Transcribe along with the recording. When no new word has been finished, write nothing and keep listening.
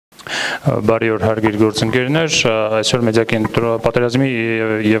Բարի օր հարգելի գործընկերներ, այսօր մեդիա կենտրոն պատերազմի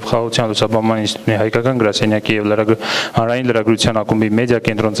եւ խաղաղության լուսաբանման ինստիտուտի հայկական գրասենյակի եւ Հանրային լրագրության ակումբի մեդիա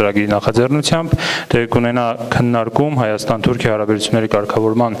կենտրոն ծրագրի նախաձեռնությամբ տեղի կունենա քննարկում Հայաստան-Թուրքիա հարաբերությունների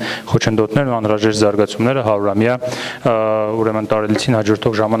կարգավորման խոչընդոտներն ու անհրաժեշտ զարգացումները 100-ամյա ուրեմն տարելիցին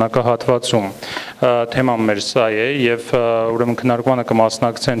հաջորդող ժամանակահատվածում։ Թեման մեր սա է եւ ուրեմն քննարկմանը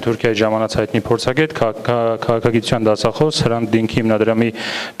կմասնակցեն Թուրքիայի ժամանած հայտնի փորձագետ քաղաքագիտության դասախոս Հրանտ Դինքի հիմնադրամի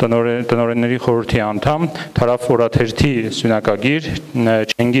տնօրենների խորհրդի անդամ, Թարաֆ օրաթերթի սյունակագիր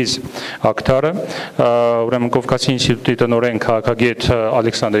Չենգիզ Աքթարը, ուրեմն Կովկասի ինստիտուտի տնօրեն քաղաքագետ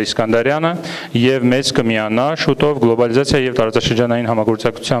Ալեքսանդր Իսկանդարյանը եւ մեծ կմիանա շուտով գլոբալիզացիա եւ տարածաշրջանային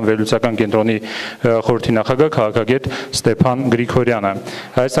համագործակցության վերլուծական կենտրոնի խորհրդի նախագահ քաղաքագետ Ստեփան Գրիգորյանը։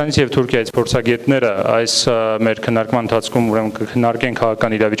 Հայաստանից եւ Թուրքիայից փորձագետները այս մեր քննարկման ընթացքում ուրեմն կքննարկեն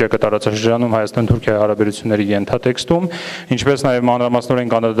քաղաքական իրավիճակը տարածաշրջանում Հայաստան-Թուրքիայի հարաբերությունների ենթատեքստում, ինչպես նաեւ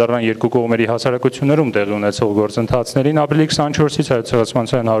մանրամասնորեն կանդրադառնան երկու կողմերի հասարակություններում տեղի ունեցող գործընթացներին ապրիլի 24-ից հայոց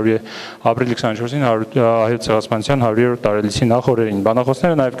ցեղասպանության 100-րդ տարելիցի նախօրերին։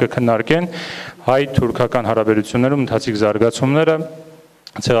 Բանախոսները նաեւ կքննարկեն հայ-թուրքական հարաբերություններում ընթացիկ զարգացումները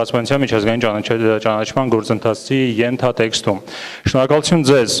ցեղասպանության միջազգային ճանաչման գործընթացի ենթատեքստում։ Շնորհակալություն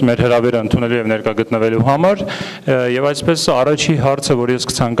ձեզ մեր հրավերը ընդունելու եւ ներկա գտնվելու համար եւ այսպես առաջի հարցը, որ ես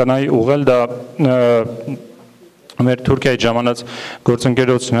կցանկանայի ուղղել, դա մեր Թուրքիայի ժամանած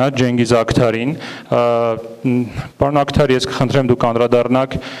գործընկերոջն է Չենգիզ Աքթարին։ Պարոն Աքթար, ես կխնդրեմ դուք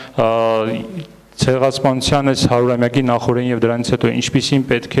անդրադառնաք ցեղասպանության այս 100-ամյակի նախօրեն եւ դրանից հետո ինչպիսին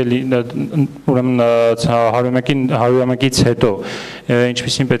պետք է ուրեմն 100-ամյակից հետո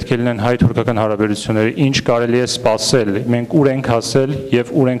ինչպիսին պետք է լինեն հայ-թուրքական հարաբերությունները, ինչ կարելի է սպասել, մենք ուր ենք հասել եւ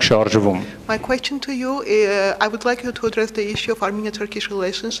ուր ենք շարժվում։ My question to you, I would like you to address the issue of Armenian-Turkish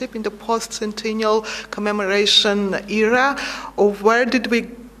relationship in the post-centennial commemoration era, of where did we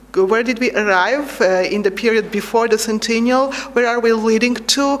arrive in the period before the centennial? Where are we leading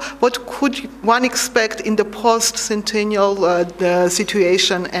to? What could one expect in the post-centennial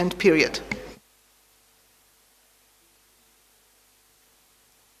situation and period?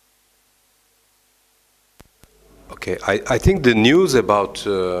 Okay, I think the news about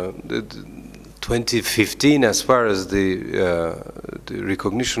 2015, as far as the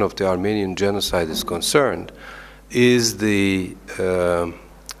recognition of the Armenian genocide is concerned, is the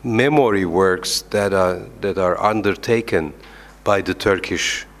memory works that are undertaken by the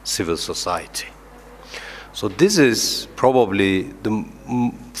Turkish civil society. So this is probably the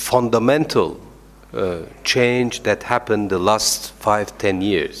fundamental change that happened the last 5-10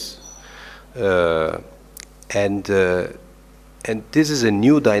 years. And this is a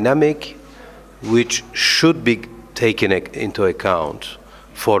new dynamic which should be taken into account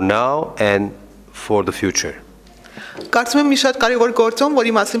for now and for the future. Կարծում եմ մի շատ կարևոր գործոն,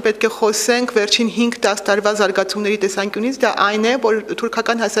 որի մասին պետք է խոսենք վերջին 5-10 տարվա զարգացումների տեսանկյունից, դա այն է, որ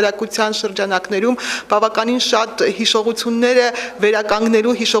թուրքական հասարակության շրջանակներում բավականին շատ հիշողությունները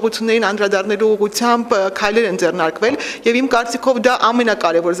վերականգնելու, հիշողություններին անդրադառնալու ուղղությամբ քայլեր են ձեռնարկվել, եւ իմ կարծիքով դա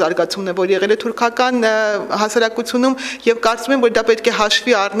ամենակարևոր զարգացումն է, որ եղել է թուրքական հասարակությունում, եւ կարծում եմ, որ դա պետք է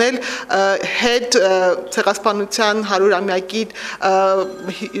հաշվի առնել հետ ցեղասպանության 100-ամյակի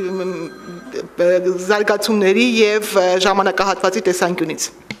զարգացումների եւ ժամանակահատվածի տեսանկյունից.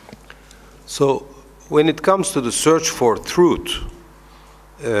 So when it comes to the search for truth,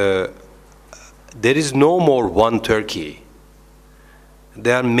 there is no more one Turkey.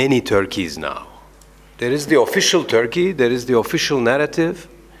 There are many Turkeys now. There is the official Turkey, there is the official narrative,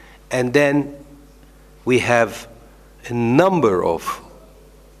 and then we have a number of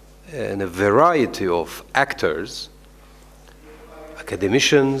and a variety of actors,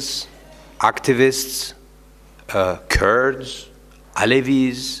 academicians, activists, Kurds,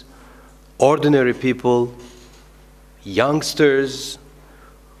 Alevis, ordinary people, youngsters,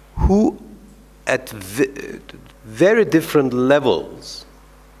 who at very different levels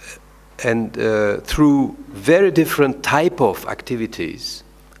and through very different type of activities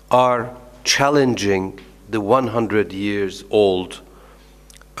are challenging the 100 years old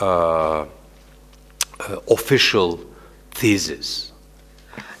official thesis.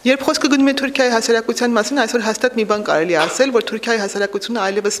 Երբ խոսքը գնում է Թուրքիայի հասարակության մասին, այսօր հաստատ մի բան կարելի է ասել, որ Թուրքիայի հասարակությունը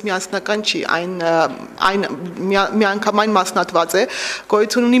այլևս միասնական չի, այն միանգամայն մասնատված է,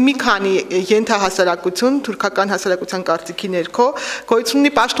 գոյություն ունի մի քանի ենթահասարակություն թուրքական հասարակության կարծիքի ներքո, գոյություն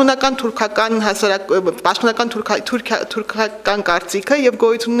ունի պաշտոնական թուրքական կարծիքը եւ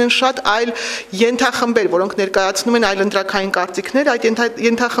գոյություն ունեն շատ այլ ենթախմբեր, որոնք ներկայացնում են այլ ընտրակային կարծիքներ, այդ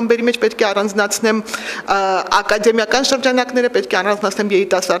ենթախմբերի մեջ պետք է առանձնացնեմ ակադեմիական շրջանակները, պետք է առանձնացնեմ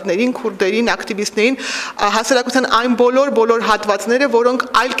երիտասարդ երիտասարդներին, քուրդերին, ակտիվիստներին, հասարակության այն բոլոր հատվածները, որոնք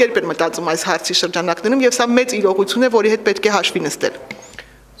այլ կերպ են մտածում այս հարցի շրջանակներում, եւ սա մեծ իրողություն է, որի հետ պետք է հաշվի նստել։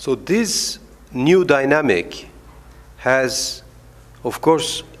 So this new dynamic has, of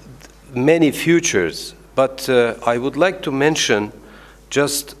course, many futures, but I would like to mention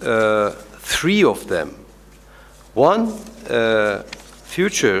just three of them. One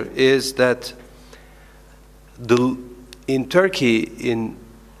future is that in Turkey, in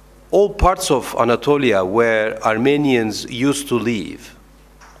all parts of Anatolia where Armenians used to live,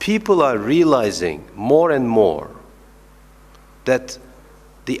 people are realizing more and more that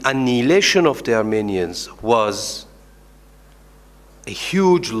the annihilation of the Armenians was a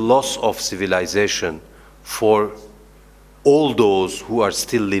huge loss of civilization for all those who are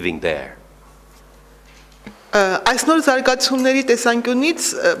still living there. Այս նոր զարգացումների տեսանկյունից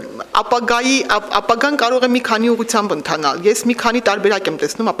ապագան կարող է մի քանի ուղղությամբ ընթանալ։ Ես մի քանի տարբերակ եմ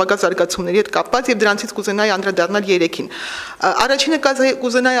տեսնում ապագա զարգացումների հետ կապված եւ դրանցից կուզենայի անդրադառնալ երեքին։ Առաջինը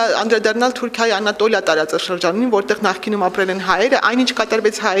կուզենայի անդրադառնալ Թուրքիայի Անատոլիա տարածաշրջանին, որտեղ նախկինում ապրել են հայերը, այնինչ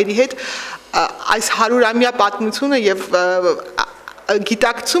կատարվեց հայերի հետ այս 100-ամյա պատմությունը եւ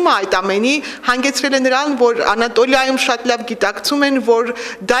գիտակցումը այդ ամենի հանգեցրել է նրան, որ Անատոլիայում շատ լավ գիտակցում են, որ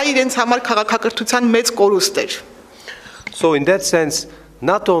դա իրենց համար քաղաքակրթության մեծ կորուստ էր։ So in that sense,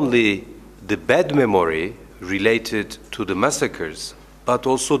 not only the bad memory related to the massacres, but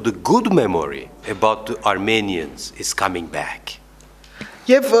also the good memory about the Armenians is coming back.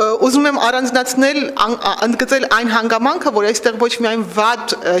 Եվ ուզում եմ առանձնացնել ընդգծել այն հանգամանքը, որ այստեղ ոչ միայն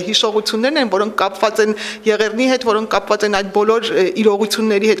վատ հիշողություններն են, որոնք կապված են եղերնի հետ, որոնք կապված են այդ բոլոր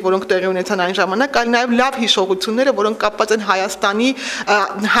իրողությունների հետ, որոնք տեղի ունեցան այն ժամանակ, այլ նաև լավ հիշողությունները, որոնք կապված են Հայաստանի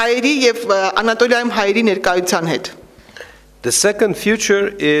հայերի եւ Անատոլիայում հայերի ներկայության հետ։ The second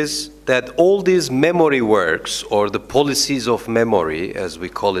future is that all these memory works, or the policies of memory, as we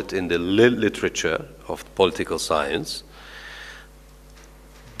call it in the literature of political science,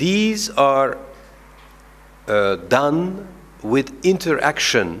 these are done with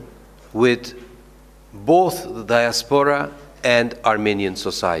interaction with both the diaspora and Armenian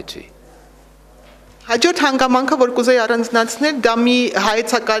society. Հաջորդ հանգամանքը, որ կուզեի առանձնացնել, դա մի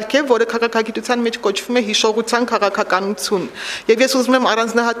հայեցակարգ է, որը քաղաքագիտության մեջ կոչվում է հիշողության քաղաքականություն։ Եվ ես ուզում եմ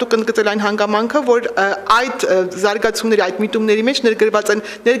առանձնահատուկ ընդգծել այն հանգամանքը, որ այդ զարգացումների, այդ միտումների մեջ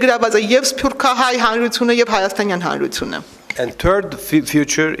ներգրաված է եւ սփյուռքահայ հանրությունը եւ հայաստանյան հանրությունը։ And third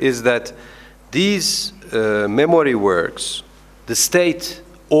future is that these memory works, the state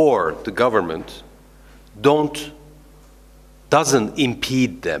or the government doesn't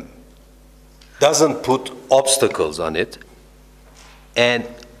impede them, doesn't put obstacles on it, and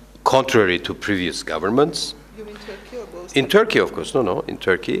contrary to previous governments. You mean Turkey or both? In Turkey, of course, no, in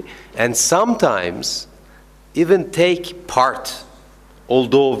Turkey, and sometimes even take part,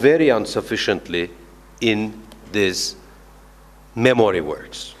 although very insufficiently, in these memory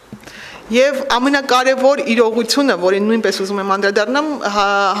works. Եվ ամենակարևոր իրողությունը, որին նույնպես ուզում եմ անդրադառնամ,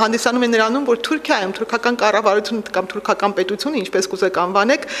 հանդիսանում է նրանում, որ Թուրքիայում թուրքական կառավարությունը կամ թուրքական պետությունը, ինչպես կուզեք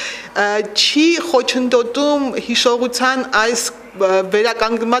անվանեք, չի խոչընդոտում հիշողության այս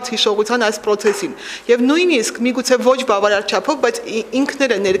վերականգնված հիշողության այս process-ին։ Եվ նույնիսկ միգուցե ոչ բավարար չափով, բայց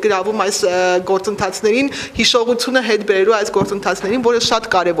ինքներ է ներգրավում այս գործընթացներին, հիշողությունը հետ բերելու այս գործընթացներին, որը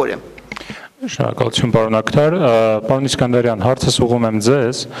շատ կարևոր է։ Շնորհակալություն պարոն Աքթար, պարոն Իսկանդարյան, հարցս ուղղում եմ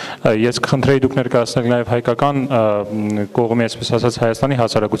ձեզ, ես կխնդրեի դուք ներկայացնեք նաև հայկական կողմի, այսպես ասած, Հայաստանի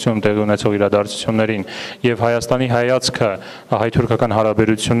հասարակությունում տեղի ունեցող իրադարձություններին եւ Հայաստանի հայացքը հայ-թուրքական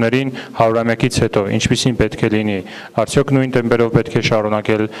հարաբերություններին 100-ամյակից հետո ինչպիսին պետք է լինի, արդյոք նույն տեմպերով պետք է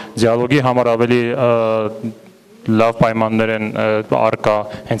շարունակել, դիալոգի համար ավելի լավ պայմաններ են առկա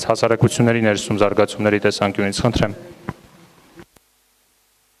հենց հասարակությունների ներսում զարգացումների տեսանկյունից, խնդրեմ։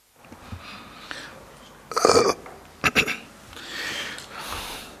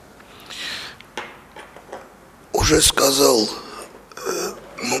 Уже сказал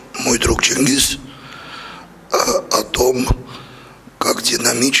мой друг Ченгиз о том, как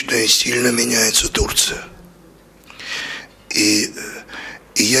динамично и сильно меняется Турция. И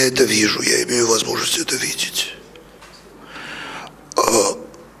я это вижу, я имею возможность это видеть.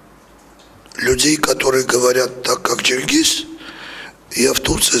 Людей, которые говорят так, как Ченгиз, я в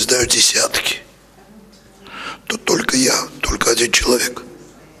Турции знаю десятки. Тут только я, только один человек.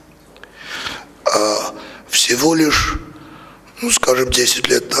 Всего лишь, ну, скажем, 10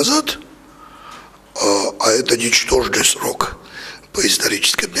 лет назад, а это ничтожный срок по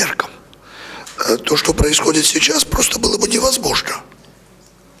историческим меркам, то, что происходит сейчас, просто было бы невозможно.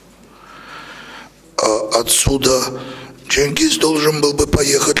 Отсюда Ченгиз должен был бы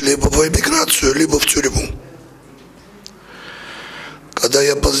поехать либо в эмиграцию, либо в тюрьму. когда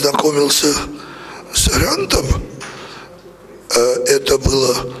я познакомился с Хрантом, это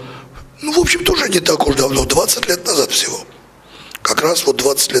было, ну, в общем, тоже не так уж давно, 20 лет назад всего. Как раз вот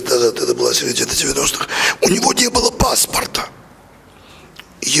 20 лет назад, это была середина 90-х, у него не было паспорта.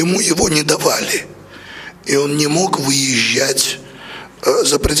 Ему его не давали. И он не мог выезжать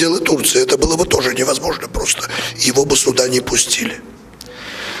за пределы Турции. Это было бы тоже невозможно просто. Его бы сюда не пустили.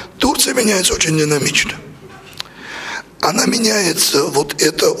 Турция меняется очень динамично. Она меняется, вот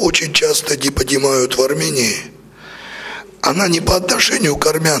это очень часто не понимают в Армении. Она не по отношению к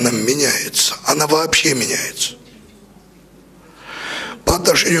армянам меняется, она вообще меняется. По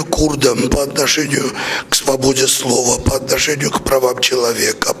отношению к курдам, по отношению к свободе слова, по отношению к правам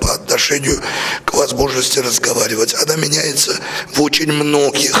человека, по отношению к возможности разговаривать. Она меняется в очень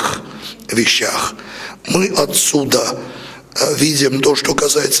многих вещах. Мы отсюда видим то, что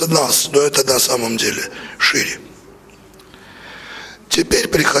касается нас, но это на самом деле шире. Теперь,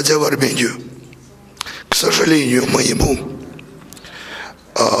 приходя в Армению, к сожалению моему,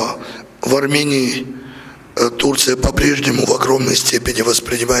 в Армении Турция по-прежнему в огромной степени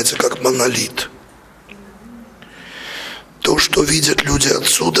воспринимается как монолит. То, что видят люди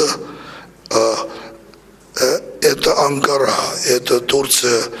отсюда, это Анкара, это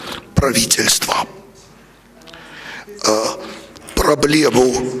Турция правительства.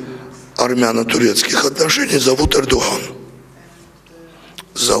 Проблему армяно-турецких отношений зовут Эрдоган,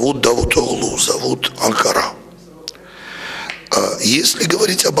 зовут Давутоглу, зовут Анкара. Если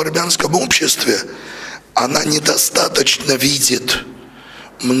говорить об армянском обществе, она недостаточно видит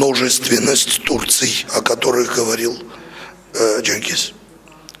множественность Турции, о которой говорил Ченгиз.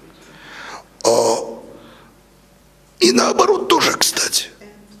 И наоборот тоже, кстати.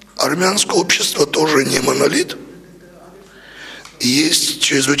 Армянское общество тоже не монолит. Есть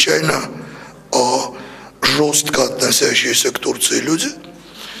чрезвычайно жестко относящиеся к Турции люди.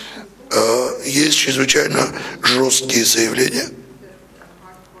 Есть чрезвычайно жесткие заявления.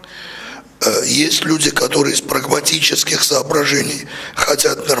 Есть люди, которые из прагматических соображений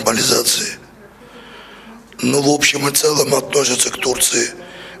хотят нормализации, но в общем и целом относятся к Турции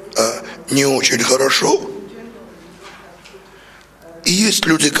не очень хорошо. И есть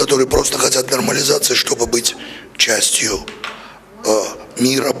люди, которые просто хотят нормализации, чтобы быть частью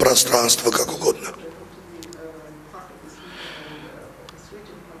мира, пространства, как угодно.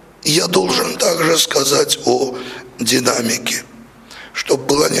 Я должен также сказать о динамике, чтобы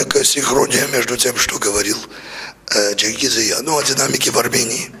была некая синхрония между тем, что говорил Ченгиз и я, ну, о динамике в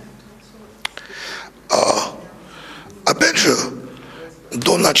Армении. Опять же,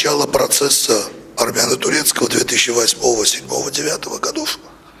 до начала процесса армяно-турецкого 2008, 2007, 2009 годов,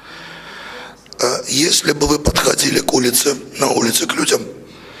 если бы вы подходили к улице, на улице к людям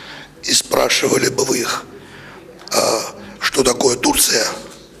и спрашивали бы вы их, что такое Турция,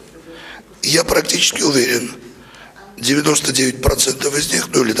 я практически уверен, 99% из них,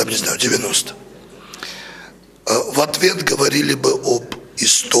 ну или там, не знаю, 90%, в ответ говорили бы об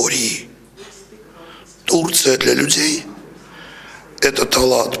истории. Турция для людей – это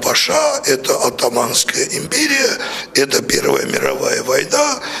Талат Паша, это Отtomанская империя, это Первая мировая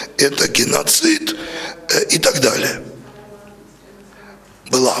война, это геноцид и так далее.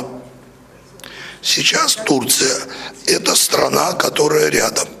 Была. Сейчас Турция – это страна, которая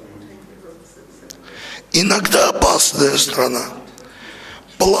рядом. Иногда опасная страна,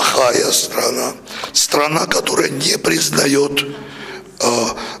 плохая страна, страна, которая не признает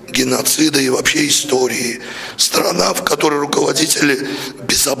геноцида и вообще истории, страна, в которой руководители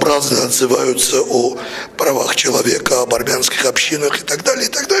безобразно отзываются о правах человека, об армянских общинах и так далее, и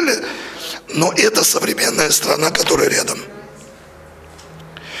так далее. Но это современная страна, которая рядом.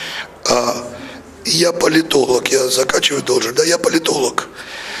 Я политолог, я заканчивать должен, да, я политолог.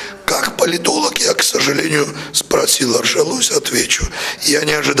 Как политолог я, к сожалению, спросил Аршалусь, отвечу. Я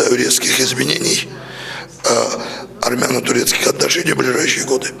не ожидаю резких изменений армяно-турецких отношений в ближайшие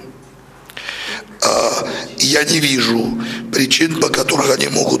годы. Я не вижу причин, по которым они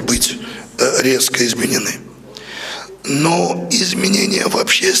могут быть резко изменены. Но изменения в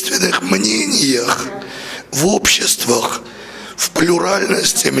общественных мнениях, в обществах, в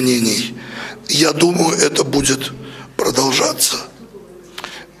плюральности мнений, я думаю, это будет продолжаться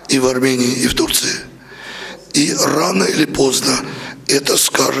и в Армении, и в Турции. И рано или поздно это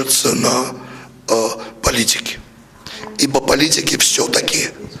скажется на политике. Ибо политики все-таки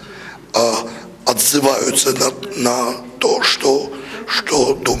отзываются на то, что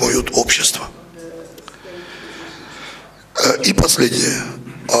думают общество. И последнее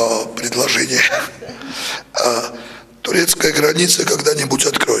предложение. Турецкая граница когда-нибудь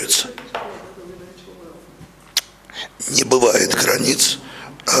откроется. не бывает границ,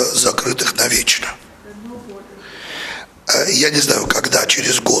 закрытых навечно. Я не знаю, когда,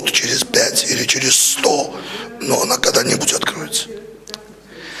 через год, через 5 или через 100, но она когда-нибудь откроется.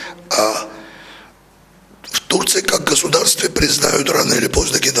 В Турции как государстве признают рано или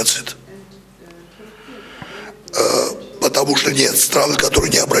поздно геноцид. Потому что нет стран,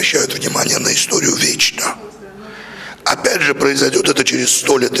 которые не обращают внимания на историю вечно. Опять же, произойдет это через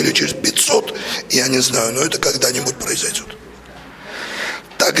 100 лет или через 500, я не знаю, но это когда-нибудь произойдет.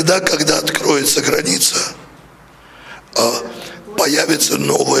 Тогда, когда откроется граница, появится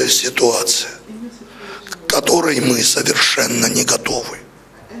новая ситуация, к которой мы совершенно не готовы.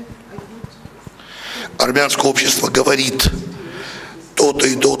 Армянское общество говорит, то-то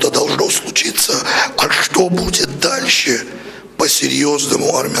и то-то должно случиться, а что будет дальше,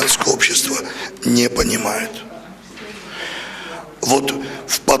 по-серьезному армянское общество не понимает. Вот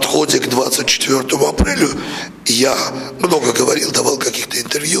в подходе к 24 апреля я много говорил, давал каких-то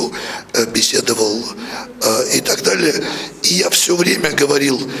интервью, беседовал и так далее. И я все время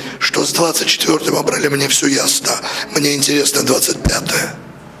говорил, что с 24 апреля мне все ясно. Мне интересно 25-е.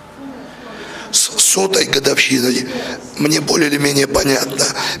 С 100-й годовщиной мне более или менее понятно.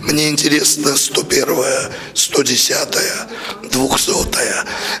 Мне интересно 101-я, 110-я, 200-я.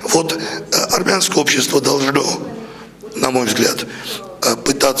 Вот армянское общество должно, на мой взгляд,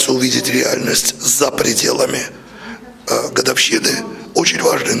 пытаться увидеть реальность за пределами годовщины. Очень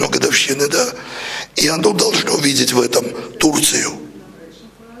важной, но годовщины, да. И оно должно видеть в этом Турцию,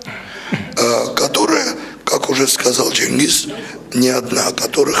 которая, как уже сказал Չենգիզ, не одна,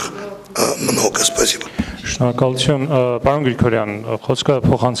 которых много. Спасибо. Շնորհակալություն, պարոն Գրիգորյան, խոսքը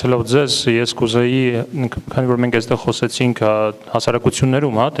փոխանցելով ձեզ, ես կուզեի, քանի որ մենք այստեղ խոսեցինք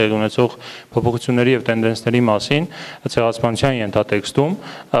հասարակություններում, տեղի ունեցող փոփոխությունների եւ տենդենսների մասին, ցեղասպանության ենթատեքստում,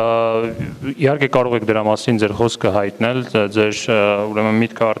 իհարկե կարող եք դրա մասին ձեր խոսքը հայտնել, ձեր ուրեմն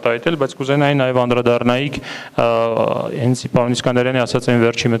միտքը արտահայտել, բայց կուզենայի նաեւ անդրադառնայիք հենց պարոն Իսկանդարյանի ասած այն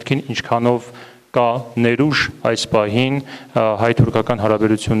վերջի մտքին, ինչքանով կա ներուժ այս պահին հայ-թուրքական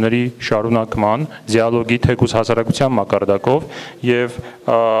հարաբերությունների շարունակման, դիալոգի թեկուզ հասարակության մակարդակով եւ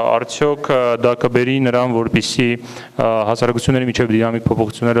արդյոք դա կբերի նրան, որպեսզի հասարակությունների միջև դինամիկ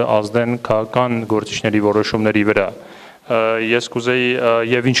փոփոխությունները ազդեն քաղաքական գործիչների որոշումների վրա։ Ես կուզեի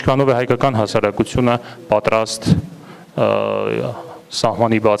եւ ինչքանով է հայկական հասարակությունը պատրաստ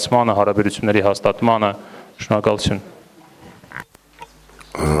սահմանի բացմանը, հարաբերությունների հաստատմանը։ Շնորհակալություն։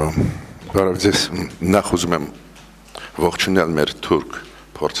 Բարև նախ ուզում եմ ողջունել մեր թուրք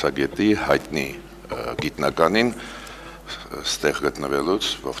փորձագետի հայտնի գիտնականին ստեղ գտնվելուց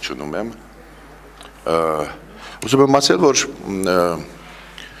ողջունում եմ ուզում եմ ասել որ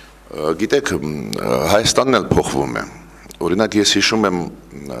գիտեք Հայաստանն էլ փոխվում է օրինակ ես հիշում եմ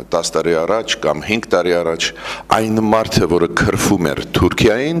 10 տարի առաջ կամ 5 տարի առաջ այն մարդը որը քրվում էր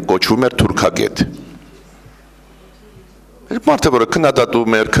Թուրքիային կոչվում էր թուրքագետ Մարդը, որը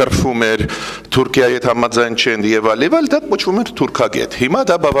քննադատում էր, քրվում էր, Թուրքիայի հետ համաձայն չեն եւ այլ, դա կոչվում էր թուրքագետ։ Հիմա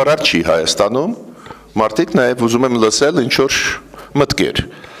դա բավարար չի Հայաստանում, մարդիկ նաեւ ուզում եմ լսել ինչ որ մտքեր։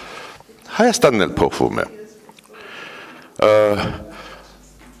 Հայաստանն էլ փոխվում է։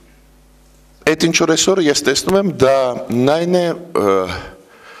 Այդ ինչ որ այսօր ես տեսնում եմ, դա նայն է,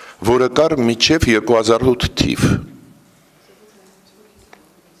 որը կար մինչև 2008 թիվ։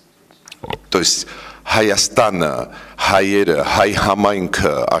 То есть Հայաստանը, հայերը, հայ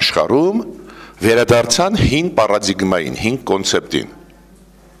համայնքը աշխարհում վերադարձան հին պարադիգմային, հին կոնցեպտին։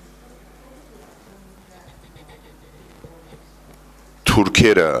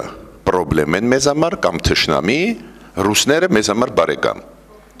 Թուրքերը պրոբլեմ են մեզ համար կամ թշնամի, ռուսները մեզ համար բարեկամ։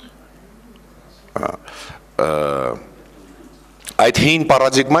 Այդ հին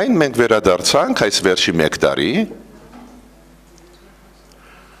պարադիգմային մենք վերադարձանք այս վերջի 1 տարի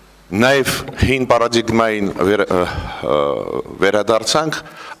Նաև հին պարադիգմային վերադարձանք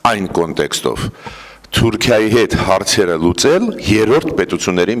այն կոնտեքստով Թուրքիայի հետ հարցերը լուծել երրորդ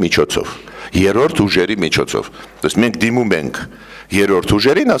պետությունների միջոցով, երրորդ ուժերի միջոցով։ Դες մենք դիմում ենք երրորդ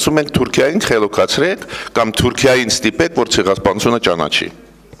ուժերին, ասում ենք Թուրքիային խելոքացրեք կամ Թուրքիային ստիպեք, որ ցեղասպանությունը ճանաչի։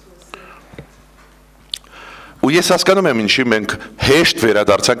 Ու ես հասկանում եմ, ինչի մենք հեշտ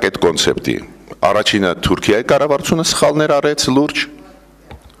վերադարձանք այդ կոնցեպտի։ Առաջինը Թուրքիայի կառավարությունը սխալներ արեց լուրջ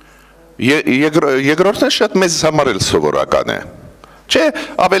Երկրորդն շատ մեծ համար էլ սովորական է։ Չէ,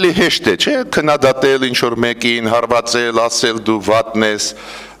 ավելի հեշտ է, չէ, քննադատել ինչ որ մեկին, հարվածել, ասել դու վատն ես,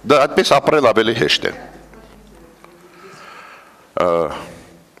 դա այդպես ապրել ավելի հեշտ է։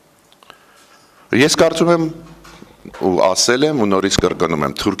 Ես կարծում եմ ու ասել եմ ու նորից կրկնում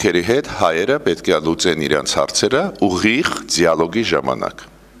եմ, թուրքերի հետ հայերը պետք է լուծեն իրենց հարցերը ուղիղ դիալոգի ժամանակ։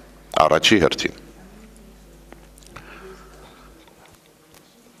 Առաջի հերթին։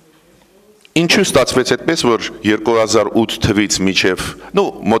 Ինչու ստացվեց այդպես, որ 2008 թվից մինչև,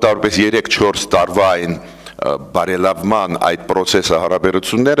 մոտավորապես 3-4 տարվա այն բարելավման այդ process-ը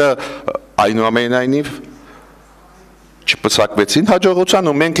հարաբերությունները այնուամենայնիվ չպսակվեցին հաջողության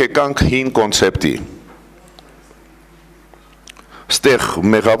ու մենք եկանք հին կոնցեպտի։ Ստեղ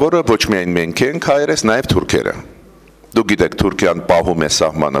մեղավորը ոչ միայն մենք ենք հայերս, նաև թուրքերը։ Դու գիտեք, Թուրքիան պահում է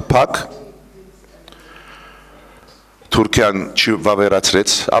սահմանը փակ, Թուրքիան չվավերացրեց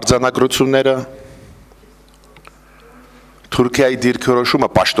արձանագրությունները, Թուրքիայի դիրքորոշումը,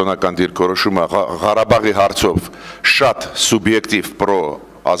 պաշտոնական դիրքորոշումը Ղարաբաղի հարցով շատ սուբյեկտիվ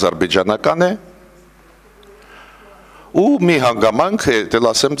պրո-ազերբայջանական է, ու մի հանգամանք, դել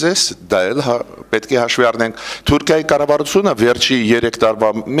ասեմ ձեզ, դա էլ պետք է հաշվի առնենք, Թուրքիայի կառավարությունը վերջի 3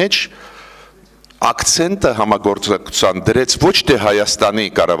 տարվա մեջ ակցենտը համագործակցության դրեց ոչ թե Հայաստանի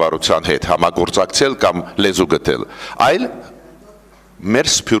կառավարության հետ համագործակցել կամ լեզու գտել, այլ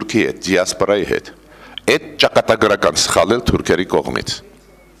մեր սփյուռքի հետ, դիասպորայի հետ, այդ ճակատագրական սխալել թուրքերի կողմից։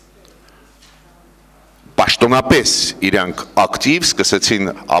 Պաշտոնապես իրանք ակտիվ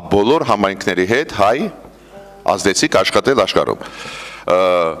սկսեցին բոլոր համայնքների հետ հայ ազդեցիկ աշխատել աշխարհում։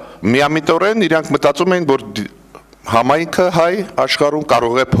 Միամիտորեն իրանք մտածում էին, որ համայնքը հայ աշխարհում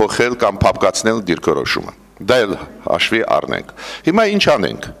կարող է փոխել կամ փափկացնել դիրքորոշումը։ Դա էլ հաշվի առնենք։ Հիմա ինչ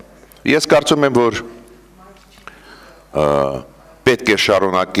անենք։ Ես կարծում եմ, որ պետք է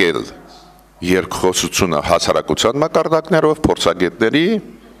շարունակել երկխոսությունը հասարակության մակարդակներով, փորձագետների,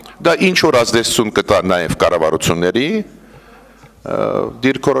 դա ինչ որ ազդեցություն կտա նաև կառավարությունների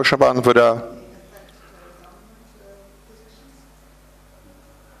դիրքորոշման վրա։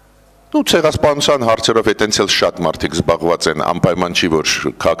 Ցեղասպանության հարցերով այտենց էլ շատ մարդիկ զբաղված են, անպայման չի, որ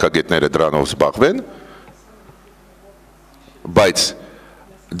քաղաքագետները դրանով զբաղվեն, բայց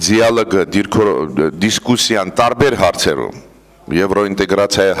դիալոգը, դիսկուսիան տարբեր հարցերում,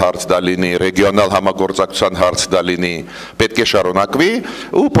 եվրոինտեգրացիայի հարց դա լինի, ռեգիոնալ համագործակցության հարց դա լինի, պետք է շարունակվի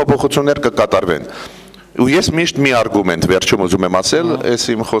ու փոփոխություններ կկատարվեն։ Ու ես միշտ մի արգումենտ վերջում ուզում եմ ասել, այս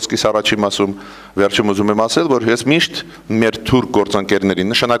իմ խոսքիս առաջին մասում վերջում ուզում եմ ասել, որ ես միշտ մեր թուրք գործընկերների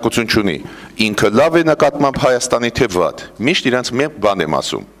նշանակություն չունի, ինքը լավ է նկատմամբ Հայաստանի թե վատ, միշտ իրանց մեկ բան եմ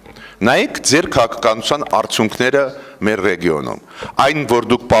ասում, նայեք ձեր քաղաքականության արդյունքները մեր ռեգիոնում, այն որ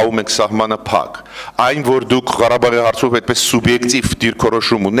դուք պահում եք սահմանը փակ, այն որ դուք Ղարաբաղի հարցով այդպես սուբյեկտիվ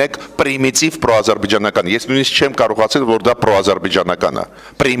դիրքորոշում ունեք, պրիմիտիվ պրոազերբայջանական, ես նույնիսկ չեմ կարող ասել, որ դա պրոազերբայջանական է,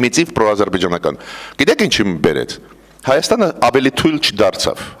 պրիմիտիվ պրոազերբայջանական, գիտեք ինչի բերեց, Հայաստանը ավելի թույլ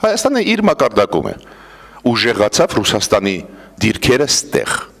չդարձավ, Հայաստանը իր մակարդակում է, ուժեղացավ Ռուսաստանի դիրքերը ստեղ,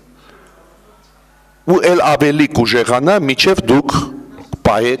 ու էլ ավելի կուժեղանա, միջև դուք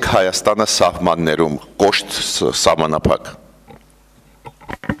պահեք Հայաստանը սահմաններում, կոշտ սահմանափակ։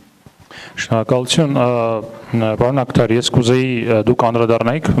 Շնորհակալություն, պարոն Աքթար, ես կուզեի դուք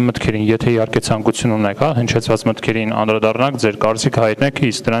անդրադառնայիք մտքերին, եթե իհարկե ցանկություն ունեք, հնչեցված մտքերին անդրադառնաք, ձեր կարծիքը հայտնեք,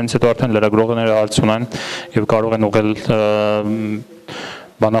 իսկ դրանից հետո արդեն լրագրողները հարց ունեն եւ կարող են ուղղել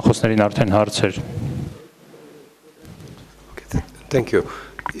բանախոսներին արդեն հարցեր։ Thank you.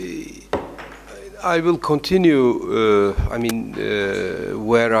 I will continue,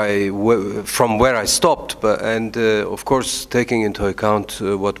 from where I stopped, and of course taking into account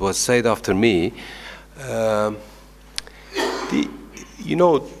what was said after me.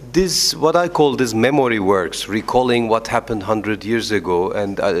 This, what I call this memory works, recalling what happened 100 years ago,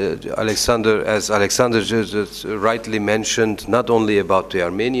 and as Alexander just rightly mentioned, not only about the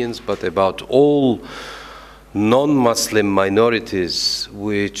Armenians, but about all non-Muslim minorities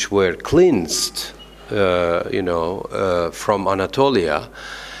which were cleansed, from Anatolia,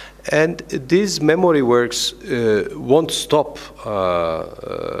 and these memory works won't stop.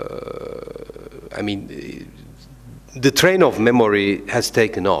 The train of memory has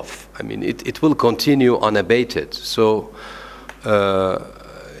taken off. It will continue unabated. So,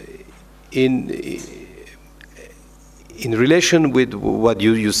 in relation with what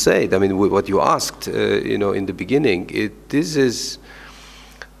you said, what you asked, in the beginning, this is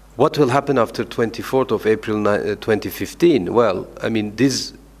what will happen after 24th of April 2015. Well,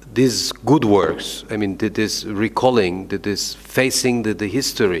 these good works, this recalling, this facing the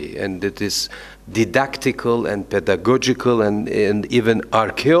history, and this didactical and pedagogical and even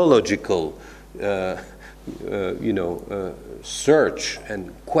archaeological, search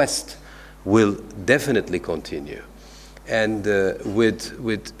and quest will definitely continue. And with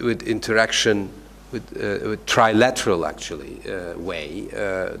interaction, with trilateral actually way,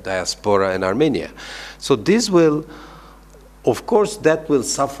 diaspora and Armenia. So this will, of course, that will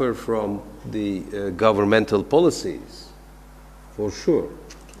suffer from the governmental policies, for sure.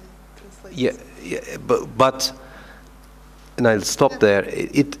 But and I'll stop there.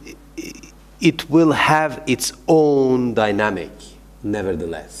 it will have its own dynamic,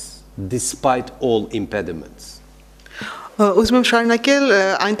 nevertheless, despite all impediments. Ուզում եմ շարունակել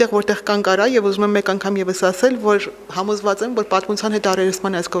այնտեղ որտեղ կան կարա եւ ուզում եմ մեկ անգամ եւս ասել, որ համոզված եմ, որ պատմության հետ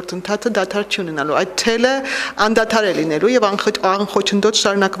առերեսման այս գործընթացը դադար չի ունենալու, այդ թելը անդադար է լինելու եւ անխոչընդոտ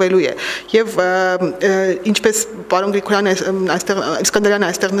շարունակվելու է։ Եվ ինչպես պարոն Գրիգորյանը այստեղ Իսկանդարյանը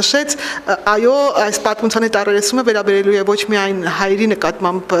այստեղ նշեց, այո, այս պատմության հետ առերեսումը վերաբերելու է ոչ միայն հայերի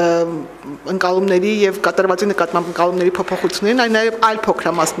նկատմամբ ընկալումների եւ կատարվածի նկատմամբ ընկալումների փոփոխություններին, այլ նաեւ այլ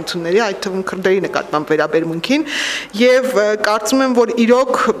փոքրամասնությունների, այդ թվում քրդերի նկատմամբ վերաբերմունքին եւ կարծում եմ, որ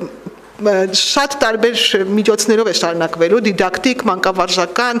իրոք շատ տարբեր միջոցներով է շարունակվելու, դիդակտիկ,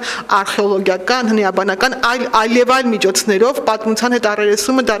 մանկավարժական, արխեոլոգիական, հնեաբանական, այլ միջոցներով պատմության հետ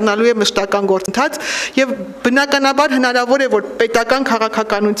առերեսումը դառնալու է մշտական գործընթաց եւ բնականաբար հնարավոր է, որ պետական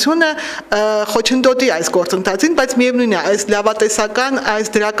քաղաքականությունը խոչընդոտի այս գործընթացին, բայց միևնույն է, այս լավատեսական,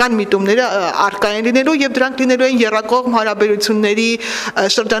 այս դրական միտումները արկա են լինելու եւ դրանք լինելու են եռակողմ հարաբերությունների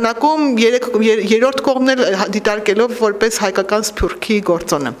շրջանակում երրորդ կողմն էլ դիտարկելով որպես հայկական սփյուռքի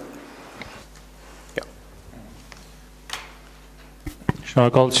գործոնը։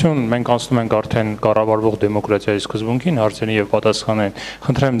 Շնորհակալություն, մենք անցնում ենք արդեն կառավարվող դեմոկրատիայի սկզբունքին, հարցերին եւ պատասխաններին։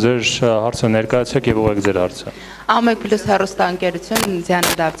 Խնդրեմ ձեր հարցը ներկայացեք եւ ուղղեք ձեր հարցը։ Ամեկ+ հեռուստաընկերություն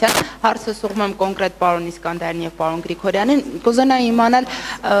Ձյանադավթյան, հարցը ուղղում եմ կոնկրետ պարոն Իսկանդարյանին եւ պարոն Գրիգորյանին։ Կուզենայի իմանալ,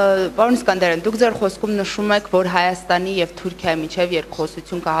 պարոն Իսկանդարյան, դուք ձեր խոսքում նշում եք, որ Հայաստանի եւ Թուրքիայի միջեւ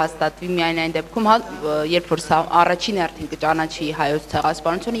երկխոսություն կհաստատվի միայն այն դեպքում, երբ որ առաջին հերթին կճանաչի հայոց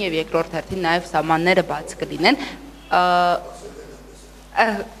ցեղասպանությունը եւ երկրորդ հերթին նաեւ սահմանները բաց կլինեն։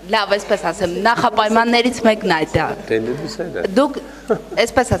 Լավ, այսպես ասեմ, նախապայմաններից մեկն այդ է։ Դուք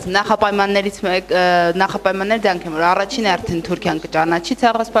այսպես ասեմ, նախապայմանները դրանք են, որ առաջին հերթին Թուրքիան կճանաչի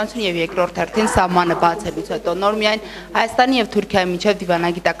ցեղասպանությունը եւ երկրորդ հերթին սահմանը բացելուց հետո նոր միայն Հայաստանի եւ Թուրքիայի միջեւ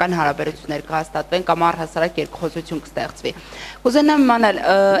դիվանագիտական հարաբերություններ կհաստատվեն կամ առհասարակ երկխոսություն կստեղծվի։ Կուզենամ իմանալ,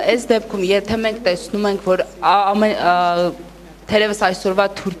 այս դեպքում եթե մենք տեսնում ենք, որ Թերևս այսօրվա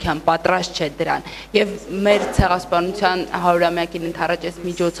Թուրքիան պատրաստ չէ դրան եւ մեր ցեղասպանության 100-ամյակին ընդառաջ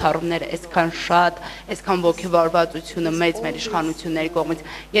միջոցառումները այսքան շատ, այսքան ողջավորվածությունը մեծ մեր իշխանությունների կողմից,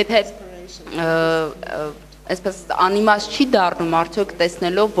 եթե այսպես անիմաստ չի դառնում արդյոք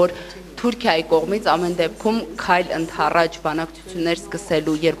տեսնելով, որ Թուրքիայի կողմից ամեն դեպքում քայլ ընդառաջ բանակցություններ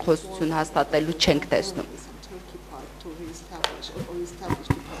սկսելու, երկխոսություն հաստատելու չենք տեսնում։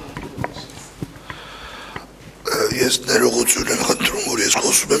 Ես ներողություն եմ խնդրում, որ ես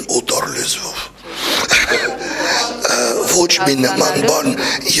խոսում եմ օտար լեզվով։ Ոչ մի նման բան,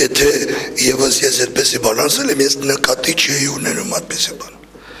 եթե եւս ես այդպեսի բան ասել եմ, ես նկատի չէի ունենում այդպեսի բան։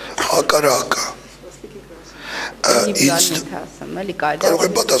 Հակառակը։ Կարող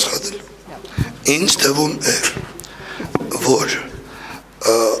եմ պատասխանել։ Ինձ թվում է, որ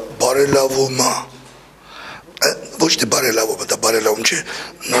բարելավումը, ոչ թե բարելավումը, դա բարելավում չէ,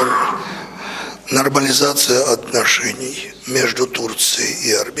 нормализация отношений между Турцией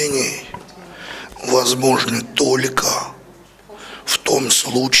и Арменией возможна только в том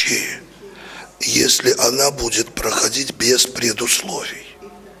случае, если она будет проходить без предусловий.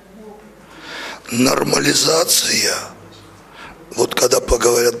 Нормализация, вот когда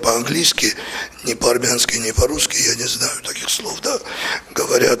поговорят по-английски, не по-армянски, не по-русски, я не знаю таких слов, да,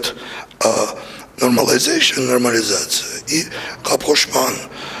 говорят normalization, нормализация и капхошман.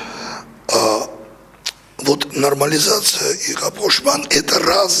 Вот нормализация и капошман – это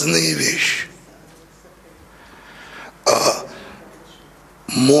разные вещи.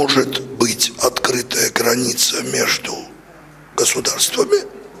 Может быть открытая граница между государствами,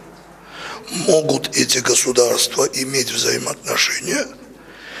 могут эти государства иметь взаимоотношения,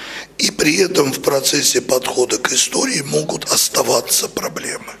 и при этом в процессе подхода к истории могут оставаться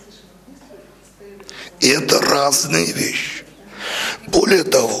проблемы. И это разные вещи. Более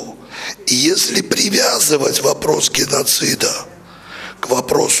того, если привязывать вопрос геноцида к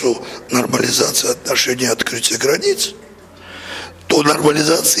вопросу нормализации отношений и открытия границ, то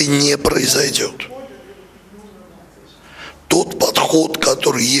нормализации не произойдет. Тот подход,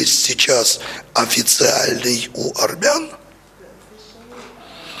 который есть сейчас официальный у армян,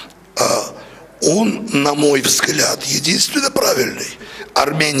 он, на мой взгляд, единственно правильный.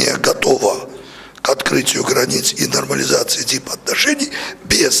 Армения готова к открытию границ и нормализации типа отношений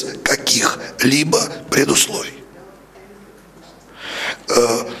без каких-либо предусловий.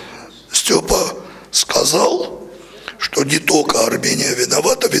 Степа сказал, что не только Армения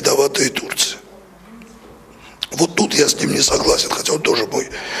виновата, виновата и Турция. Вот тут я с ним не согласен, хотя он тоже мой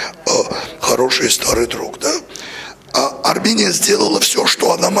хороший старый друг, да? А Армения сделала все,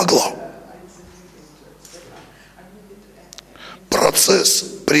 что она могла. Процесс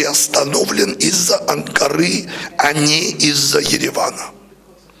приостановлен из-за Анкары, а не из-за Еревана.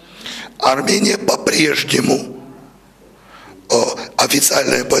 Армения по-прежнему,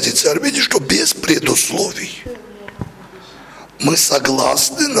 официальная позиция Армении, что без предусловий мы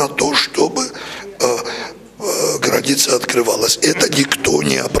согласны на то, чтобы граница открывалась. Это никто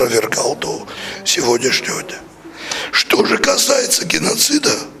не опровергал до сегодняшнего дня. Что же касается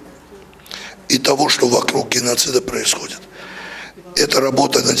геноцида и того, что вокруг геноцида происходит, это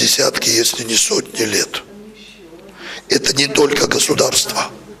работа на десятки, если не сотни лет. Это не только государство.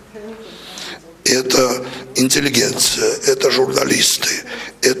 Это интеллигенция, это журналисты,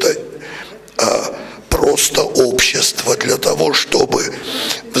 это просто общество для того, чтобы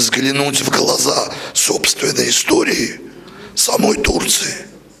взглянуть в глаза собственной истории самой Турции.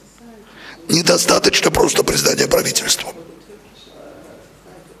 Недостаточно просто признания правительством.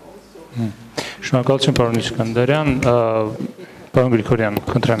 Շնորհակալություն պարոն Իսկանդարյան, պարոն Գրիգորյան,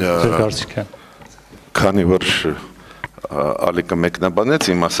 խնդրեմ ձեր կարծիքը։ Քանի որ Ալիկը մեկնաբանեց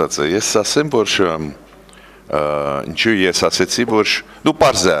իմ ասածը, ես ասեմ, որ ինչու ես ասեցի, որ դու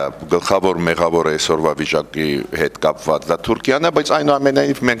պարզ է գլխավոր մեղավորը այսօրվա վիճակի հետ կապված դա Թուրքիան է, բայց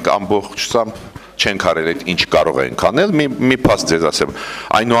այնուամենայնիվ մենք ամբողջությամբ չենք արել այդ ինչ կարող ենք անել, մի փաստ ձեզ ասեմ,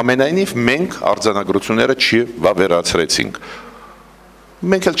 այնուամենայնիվ մենք արձանագրությունները չվավերացրեցինք,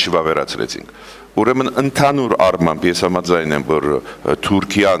 մենք էլ չվավերացրեցինք, ուրեմն ընդհանուր առմամբ ես համաձայն եմ, որ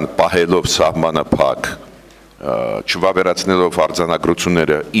Թուրքիան պահելով սահմանը փակ, չվավերացնելով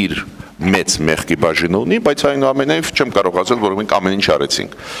արձանագրությունները իր մեծ մեղքի բաժին ունի, բայց այնուամենայնիվ չեմ կարող ասել, որ մենք ամեն ինչ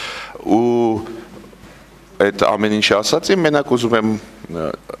արեցինք, ու այդ ամեն ինչ ասացի, մենակ ուզում եմ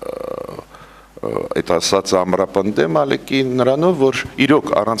այդ ասածը ամրապնդեմ Ալեկի նրանով, որ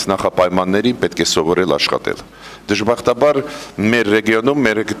իրոք առանց նախապայմանների պետք է սովորել աշխատել։ Դժբախտաբար մեր ռեգիոնում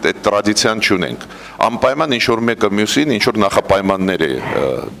մեր այդ տրադիցիան չունենք։ Անպայման ինչ-որ մեկը մյուսին ինչ-որ նախապայմաններ է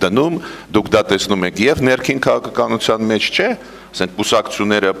դնում, դուք դա տեսնում եք եւ ներքին քաղաքականության մեջ չէ, ասենք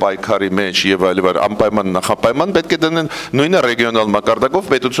կուսակցությունները պայքարի մեջ եւ այլն անպայման նախապայման պետք է դնեն նույնը ռեգիոնալ մակարդակով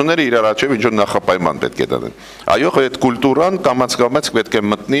պետությունները իրար աչև ինչ-որ նախապայման պետք է դնեն։ Այո, այդ կուլտուրան կամաց-կամաց պետք է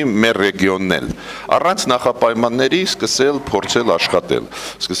մտնի մեր ռեգիոնն էլ։ Առանց նախապայմանների սկսել փորձել աշխատել։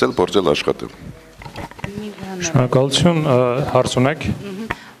 Շնորհակալություն, հարց ունեք։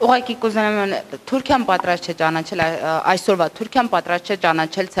 Ուղղակի կուզենամ Թուրքիան պատրաստ չէ ճանաչել այսօրվա Թուրքիան պատրաստ չէ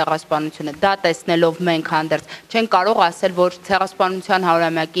ճանաչել ցեղասպանությունը։ Դա տեսնելով մենք հանդերձ չեն կարող ասել, որ ցեղասպանության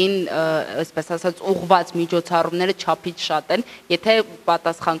 100-ամյակին, այսպես ասած, ուղղված միջոցառումները չափից շատ են, եթե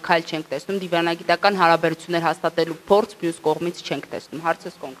պատասխան քայլ չենք տեսնում, դիվանագիտական հարաբերություններ հաստատելու փորձ մյուս կողմից չենք տեսնում։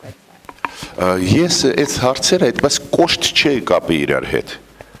 Հարցս կոնկրետ է։ Ես այս հարցերը այդպես կոշտ չէի կապի իրար հետ։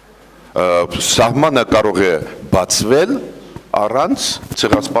 Սահմանը կարող է բացվել առանց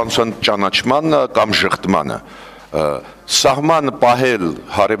ցեղասպանության ճանաչման կամ ժխտմանը։ Սահման պահել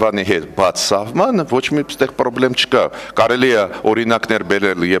հարևանի հետ բաց սահման ոչ մի այդտեղ խնդրեմ չկա։ Կարելի է օրինակներ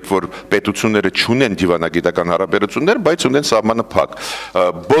բերել, երբ որ պետությունները չունեն դիվանագիտական հարաբերություններ, բայց ունեն սահմանը փակ։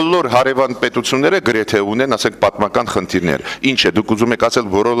 Բոլոր հարևան պետությունները գրեթե ունեն, ասենք, պատմական խնդիրներ։ Ինչ է, դուք ուզում եք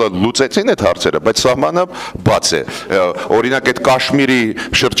ասել, որոնը լուծեցին այդ հարցերը, բայց սահմանը բաց է։ Օրինակ այդ Կաշմիրի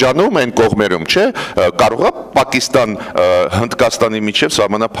շրջանում այն կողմերում, չէ, կարող է Պակիստան, Հնդկաստանի միջև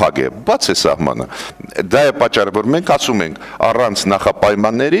սահմանը փակ է։ Բաց է սահմանը։ Դա է պատճառը, որ մենք ասում առանց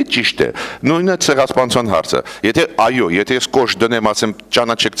նախապայմանների ճիշտ է։ Նույնը ցեղասպանության հարցը։ Եթե ես կոշտ դնեմ, ասեմ,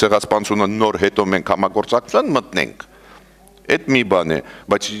 ճանաչեք ցեղասպանությունը, նոր հետո մենք համագործակցության մտնենք։ Այդ մի բան է,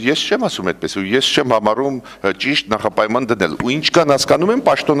 բայց ես չեմ ասում այդպես, ու ես չեմ համարում ճիշտ նախապայման դնել։ Ու ինչ կան հասկանում եմ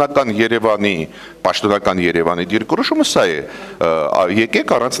պաշտոնական Երևանի դիրքորոշումը սա է։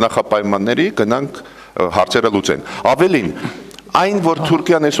 Եկեք առանց նախապայմանների գնանք հարցերը լուծենք։ Ավելին, այն որ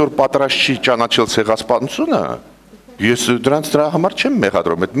Թուրքիան այսօր պատրաստ չի ճանաչել ցեղասպանությունը, ես դրանց դրա համար չեմ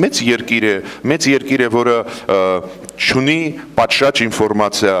մեղադրում, այդ մեծ երկիր է, որը չունի պատշաճ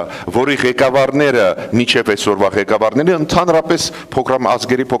ինֆորմացիա, որի ղեկավարները, մինչև այսօրվա ղեկավարները ընդհանրապես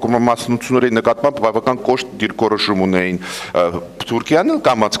ազգերի փոքրամասնությունների նկատմամբ բավական կոշտ դիրքորոշում ունեին։ Թուրքիան էլ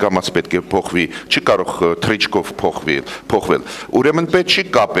կամաց-կամաց պետք է փոխվի, չի կարող թրիչկով փոխվել։ Ուրեմն պետք չի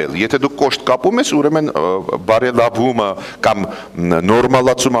կապել, եթե դու կոշտ կապում ես, ուրեմն բարելավումը կամ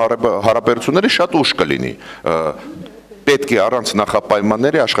նորմալացումը հարաբերությունների շատ ուշ կլինի։ Պետք է առանց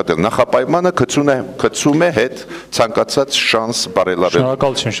նախապայմանների աշխատել։ Նախապայմանը գցում է հետ ցանկացած շանս բարելավել։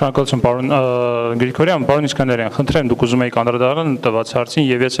 Շնորհակալություն, պարոն Գրիգորյան, պարոն Իսկանդարյան, խնդրեմ, դուք ուզում եք անդրադառնալ տված հարցին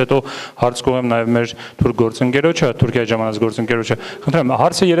եւ ես հետո հարց կողեմ նաեւ մեր թուրք գործընկերոջը, Թուրքիայի ժամանած գործընկերոջը։ Խնդրեմ,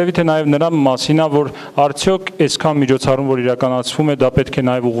 հարցը երևի թե նաեւ նրա մասին է, որ արդյոք այսքան միջոցառում, որ իրականացվում է, դա պետք է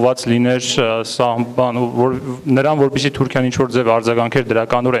նաեւ ուղղված լիներ սահման, որ նրան, որպեսզի Թուրքիան ինչ որ ձև արձագանքեր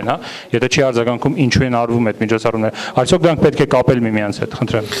դրականորեն, հա, եթե չի արձագանքում, ինչու են արվում այդ միջոցառումները։ Այսօք դրանք պետք է կապել միմյանց հետ,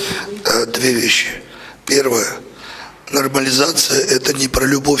 խնդրեմ։ Две вещи. Первое. Нормализация – это не про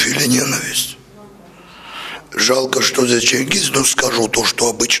любовь или ненависть. Жалко, что здесь Ченгиз, но скажу то, что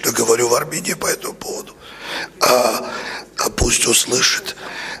обычно говорю в Армении по этому поводу. Пусть услышит.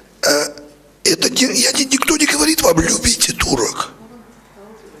 Никто не говорит вам «любите турок».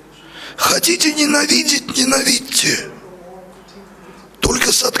 Хотите ненавидеть – ненавидьте.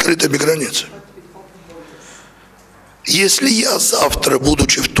 Только с открытыми границами. Если я завтра,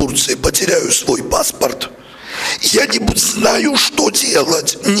 будучи в Турции, потеряю свой паспорт, я не знаю, что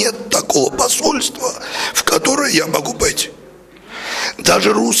делать. Нет такого посольства, в которое я могу пойти.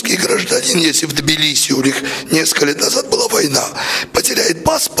 Даже русский гражданин, если в Тбилиси, у них несколько лет назад была война, потеряет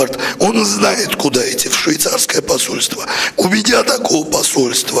паспорт, он знает, куда идти, в швейцарское посольство. У меня такого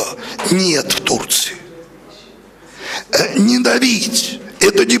посольства нет в Турции. Ненавидеть –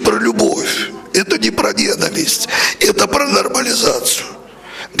 это не про любовь, это не про ненависть, это про нормализацию.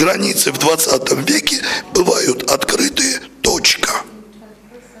 Границы в 20 веке бывают открытые, точка.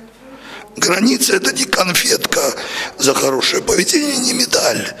 Граница – это не конфетка за хорошее поведение, не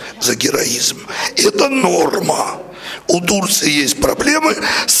медаль за героизм. Это норма. У Турции есть проблемы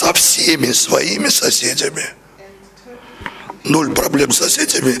со всеми своими соседями. 0 проблем с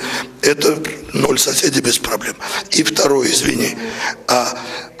соседями – это 0 соседей без проблем. И второе, извини,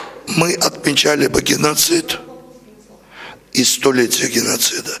 мы отмечали бы геноцид и столетие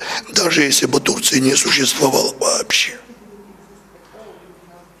геноцида, даже если бы Турции не существовало вообще.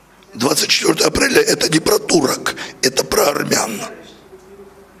 24 апреля – это не про турок, это про армян.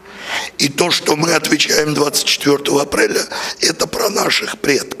 И то, что мы отвечаем 24 апреля, это про наших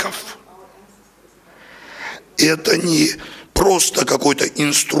предков. Это не просто какой-то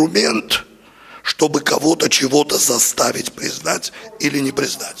инструмент, чтобы кого-то чего-то заставить признать или не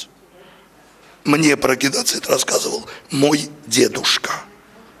признать. Мне про геноцид рассказывал мой дедушка.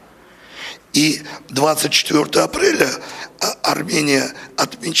 И 24 апреля Армения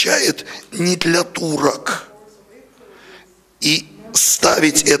отмечает не для турок. И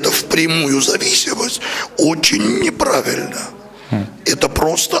ставить это в прямую зависимость очень неправильно. Это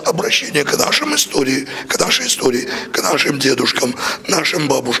просто обращение к нашим истории, к нашей истории, к нашим дедушкам, нашим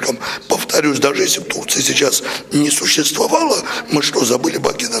бабушкам. Повторюсь, даже если в Турции сейчас не существовало, мы что, забыли бы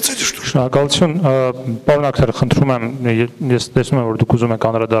о геноциде, что ли? Շնորհակալություն, պարոն Աքթարը, խնդրում եմ, ես տեսնում եմ, որ դուք ուզում եք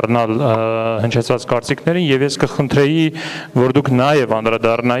անդրադառնալ հնչեցված կարծիքներին, եւ ես կխնդրեի, որ դուք նաեւ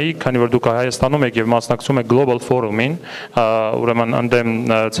անդրադառնայի, քանի որ դուք Հայաստանում եք եւ մասնակցում եք Global Forum-ին, ուրեմն ընդդեմ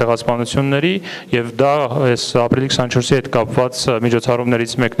ցեղասպանությունների, եւ դա այս ապրիլի 24-ի հետ կապված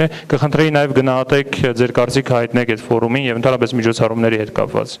միջոցառումներից մեկն է, կխնդրեի նաեւ գնահատեք ձեր կարծիքը հայտնեք այդ ֆորումին եւ ընդհանրապես միջոցառումների հետ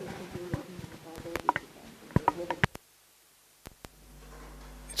կապված։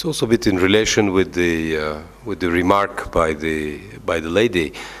 It's also a bit in relation with the remark by the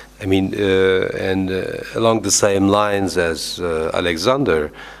lady. I mean, and along the same lines as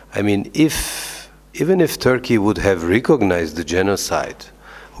Alexander. I mean, even if Turkey would have recognized the genocide,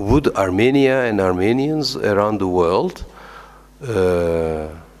 would Armenia and Armenians around the world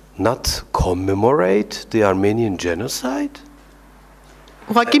not commemorate the Armenian genocide?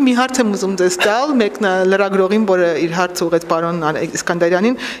 Ուղղակի մի հարց եմ ուզում ձեզ տալ, մեկն լրագրողին, որը իր հարցը ուղղեց պարոն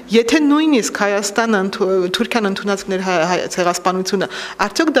Իսկանդարյանին, եթե նույնիսկ Հայաստանը, Թուրքիան ընդունած ցեղասպանությունը,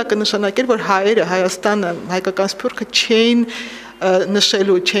 արդյոք դա կնշանակեր, որ հայերը, Հայաստանը, հայկական սփյուռքը չէին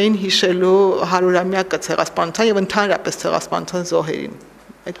նշելու, չէին հիշելու 100-ամյակը ցեղասպանության եւ ընդհանրապես ցեղասպանության զոհերին։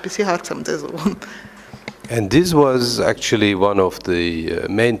 Այդպիսի հարց եմ ձեզ ուղղում։ And this was actually one of the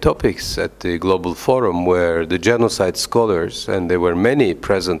main topics at the Global Forum, where the genocide scholars, and there were many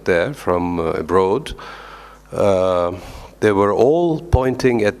present there from abroad, they were all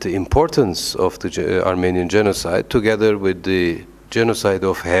pointing at the importance of the Armenian genocide, together with the genocide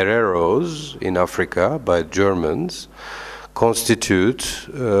of Hereros in Africa by Germans, constitute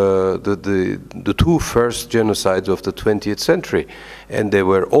the two first genocides of the 20th century. And they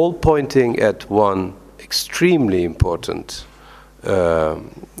were all pointing at one extremely important,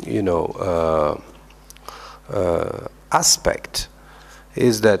 aspect,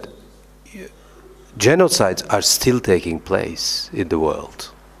 is that genocides are still taking place in the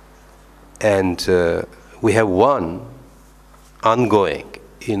world. And we have one ongoing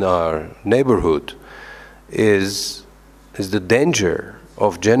in our neighborhood, is the danger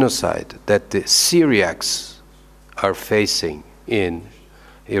of genocide that the Syriacs are facing in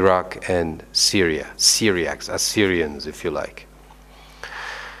Iraq and Syria, Syriacs, Assyrians, if you like,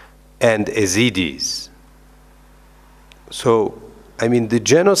 and Yazidis. So, I mean, the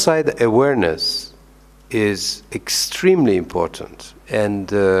genocide awareness is extremely important,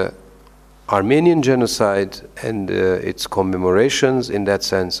 and Armenian genocide and its commemorations in that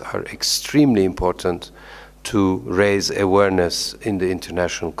sense are extremely important to raise awareness in the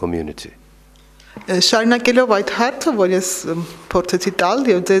international community. Շարունակելով այդ հարցը, որ ես փորձեցի տալ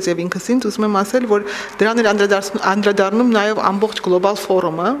եւ ձեզ եւ ինքս ինձ ուզում եմ ասել, որ դրան էր անդրադառնում նաեւ ամբողջ գլոբալ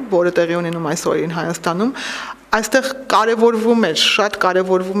ֆորումը, որը տեղի ունենում այս օրերին Հայաստանում, այստեղ կարևորվում էր, շատ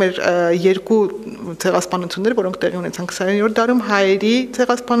կարևորվում էր երկու ցեղասպանություններ, որոնք տեղի ունեցան 20-րդ դարում, հայերի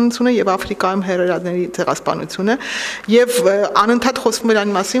ցեղասպանությունը եւ Աֆրիկայում հերերաների ցեղասպանությունը, եւ անընդհատ խոսվում էր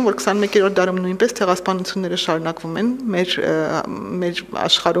այն մասին, որ 21-րդ դարում նույնպես ցեղասպանությունները շարունակվում են մեր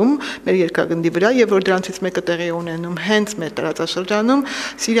աշխարհում, մեր երկրագնդի վրա, եւ որ դրանցից մեկը տեղի ունենում հենց մեր տարածաշրջանում,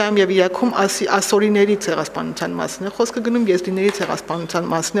 Սիրիայում եւ Իրաքում ասորիների ցեղասպանության մասին է խոսքը գնում, եզդիների ցեղասպանության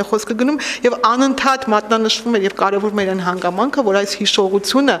մասին է խոսքը գնում, եւ անընդհատ մատնանշվում եւ կարևոր մեր այն հանգամանքը, որ այս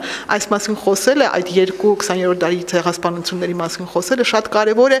հիշողությունը, այս մասին խոսելը, այդ երկու 20-րդ դարի ցեղասպանությունների մասին խոսելը շատ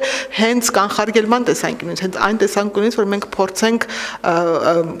կարևոր է հենց կանխարգելման տեսանկյունից, հենց այն տեսանկյունից, որ մենք փորձենք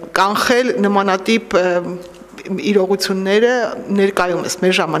կանխել նմանատիպ իրողությունները ներկայումս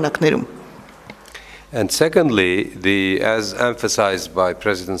մեր ժամանակներում. And secondly, as emphasized by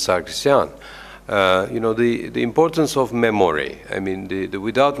President Sargsyan, the importance of memory. I mean,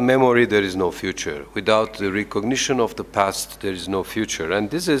 without memory, there is no future. Without the recognition of the past, there is no future. And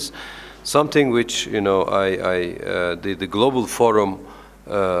this is something which, the Global Forum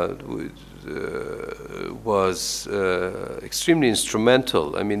was extremely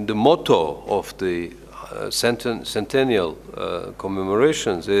instrumental. I mean, the motto of the centennial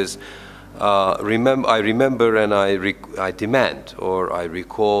commemorations is I remember and I demand, or I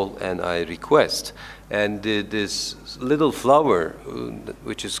recall and I request. And this little flower,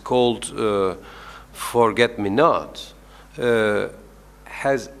 which is called Forget Me Not,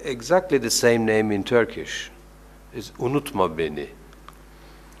 has exactly the same name in Turkish. It's Unutma Beni.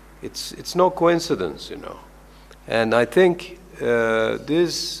 It's no coincidence, And I think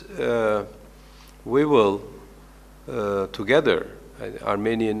we will together,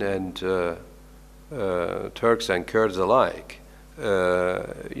 Armenian and Turks and Kurds alike,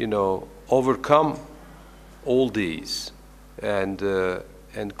 overcome all these and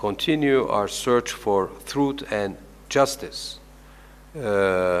continue our search for truth and justice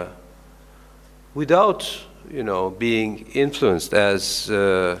without, being influenced, as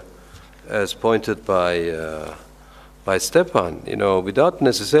pointed by Stefan, without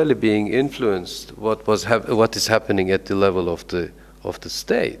necessarily being influenced what is happening at the level of the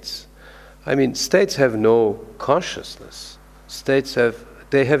states. I mean, states have no consciousness.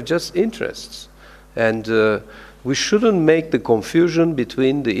 They have just interests. And we shouldn't make the confusion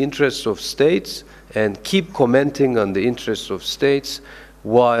between the interests of states and keep commenting on the interests of states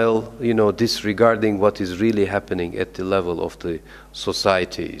while, disregarding what is really happening at the level of the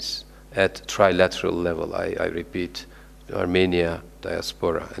societies at trilateral level. I repeat, Armenia,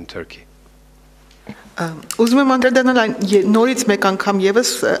 diaspora, and Turkey. Ուզում եմ անդրադառնալ այն նորից մեկ անգամ եւս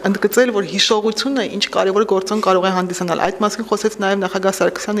ընդգծել, որ հիշողությունը ինչ կարևոր գործոն կարող է հանդիսանալ։ Այդ մասին խոսեց նաեւ նախագահ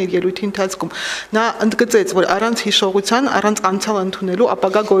Սարգսյանը իր ելույթի ընթացքում։ Նա ընդգծեց, որ առանց հիշողության, առանց անցյալ ընդունելու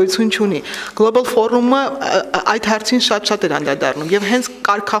ապագա գոյություն չունի։ Global Forum-ը այդ հարցին շատ էր անդրադառնում եւ հենց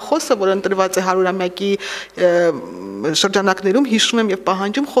կարգախոսը, որ ընտրված է 100-ամյակի շրջանակներում, հիշում եմ եւ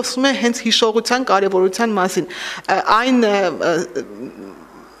պահանջում, խոսում է հենց հիշողության կարևորության մասին։ Այն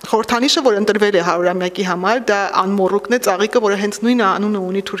խորհրդանիշը, որ ընտրվել է 100-ամյակի համար, դա անմոռուկն է, ծաղիկը, որը հենց նույն անունը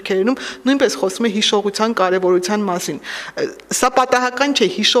ունի թուրքերենում, նույնպես խոսում է հիշողության կարևորության մասին։ Սա պատահական չէ,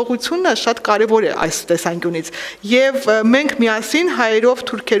 հիշողությունը շատ կարևոր է այս տեսանկյունից։ Եվ մենք միասին հայերով,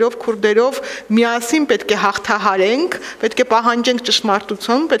 թուրքերով, քուրդերով միասին պետք է հաղթահարենք, պետք է պահանջենք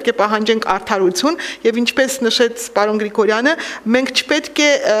ճշմարտություն, պետք է պահանջենք արդարություն, եւ ինչպես նշեց պարոն Գրիգորյանը, մենք չպետք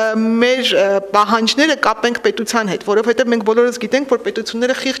է մեր պահանջները կապենք պետության հետ, որովհետեւ մենք բոլորս գիտենք, որ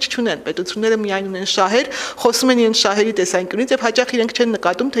պետությունները խիղճ չունեն, պետությունները միայն ունեն շահեր, խոսում են իրենց շահերի տեսանկյունից եւ հաճախ իրենք չեն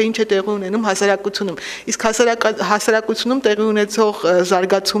նկատում, թե ինչ է տեղի ունենում հասարակությունում։ Իսկ հասարակությունում տեղի ունեցող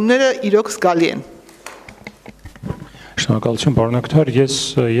զարգացումները իրոք զգալի են։ Շնորհակալություն, պարոն Աքթար, ես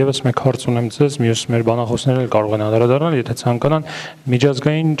եւս մեկ հարց ունեմ ձեզ, մյուս մեր բանախոսները կարող են անդրադառնալ, եթե ցանկանան,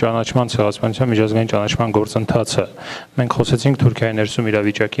 միջազգային ճանաչման ցեղասպանության միջազգային ճանաչման գործընթացը։ Մենք խոսեցինք Թուրքիայի ներսում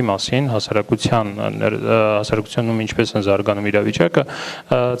իրավիճակի մասին, հասարակությունում ինչպես են զարգանում իրավիճակը,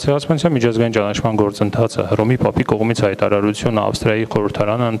 ցեղասպանության միջազգային ճանաչման գործընթացը, Հռոմի Պապի կողմից հայտարարությունը, Ավստրիայի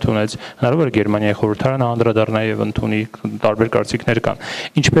խորհրդարանը ընդունեց, հնարավոր է Գերմանիայի խորհրդարանը անդրադառնա եւ ընդունի, տարբեր կարծիքներ կան։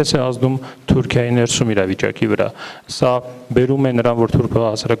 Ինչպես է ազդում Թուրքիայի ներսում իրավիճակի վրա։ Սա բերում է նրան, որ թուրք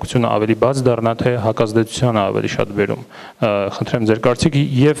հասարակությունը ավելի բաց դառնա, թե հակազդեցությանը ավելի շատ բերում։ Խնդրեմ ձեր կարծիքը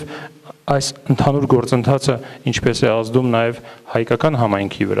եւ այս ընդհանուր գործընթացը ինչպես է ազդում նաև հայկական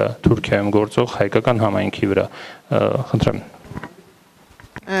համայնքի վրա, Թուրքիայում գործող հայկական համայնքի վրա, խնդրեմ։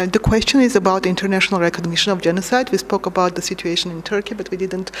 The question is about international recognition of genocide. We spoke about the situation in Turkey, but we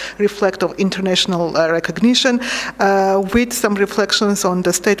didn't reflect on international recognition, with some reflections on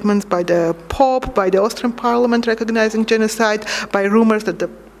the statements by the Pope, by the Austrian Parliament recognizing genocide, by rumors that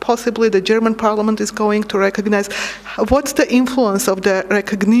possibly the German Parliament is going to recognize. What's the influence of the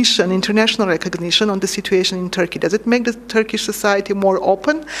recognition, international recognition, on the situation in Turkey? Does it make the Turkish society more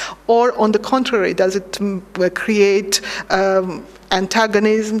open, or on the contrary, does it create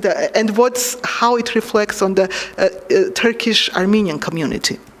antagonism, and how it reflects on the Turkish Armenian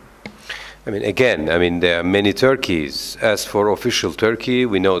community? I mean, again, there are many Turkeys. As for official Turkey,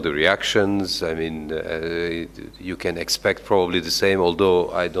 we know the reactions. You can expect probably the same, although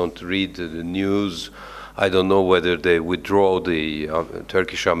I don't read the news. I don't know whether they withdraw the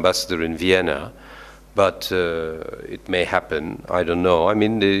Turkish ambassador in Vienna, but it may happen. I don't know.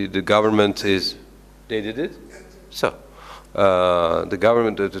 The government is, they did it? So. The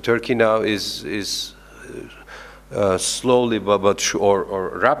government of Turkey now is slowly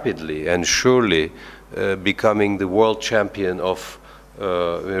or rapidly and surely becoming the world champion of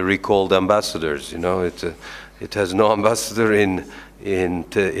recalled ambassadors. It has no ambassador in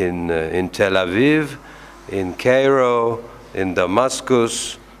Tel Aviv, in Cairo, in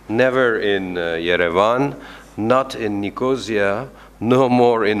Damascus, never in Yerevan, not in Nicosia, no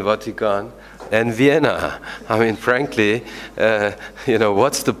more in Vatican. And Vienna, frankly,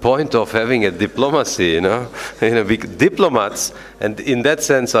 what's the point of having a diplomacy, diplomats, and in that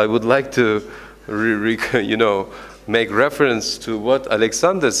sense, I would like to, make reference to what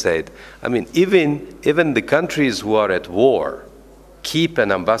Alexander said. Even the countries who are at war keep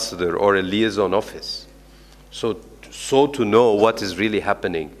an ambassador or a liaison office, so to know what is really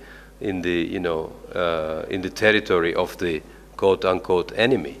happening in the, in the territory of the quote-unquote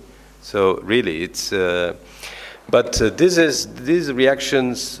enemy. So really, it's, but these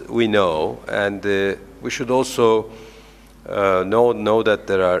reactions we know, and we should also know that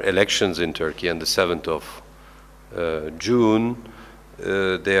there are elections in Turkey on the 7th of June.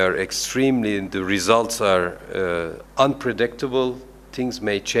 They are the results are unpredictable. Things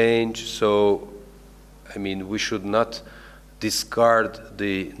may change. So, we should not discard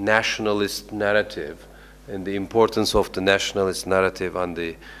the nationalist narrative and the importance of the nationalist narrative on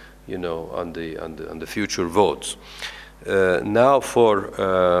the on the future votes. Now for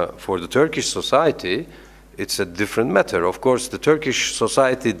the Turkish society, it's a different matter. Of course, the Turkish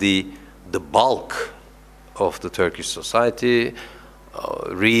society, the bulk of the Turkish society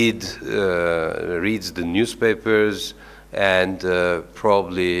reads the newspapers and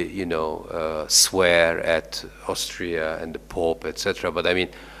probably swear at Austria and the Pope, etc. But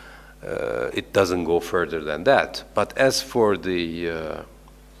it doesn't go further than that. But as for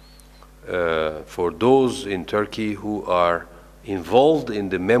for those in Turkey who are involved in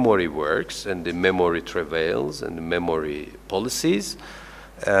the memory works and the memory travails and the memory policies,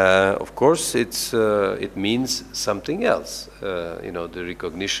 of course, it means something else. The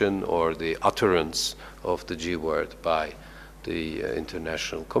recognition or the utterance of the G word by the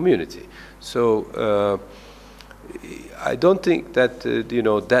international community. So I don't think that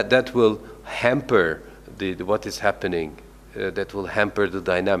that will hamper what is happening. That will hamper the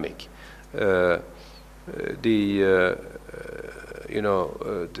dynamic. The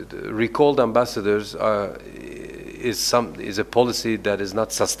recalled ambassadors is a policy that is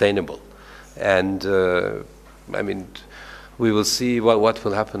not sustainable, and we will see what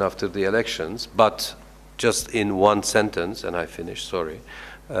will happen after the elections. But just in one sentence, and I finish. Sorry,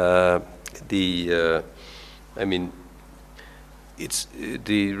 it's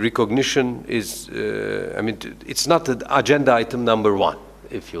the recognition is. It's not the agenda item number one,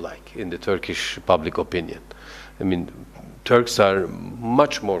 if you like, in the Turkish public opinion. Turks are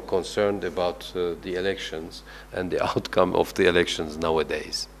much more concerned about the elections and the outcome of the elections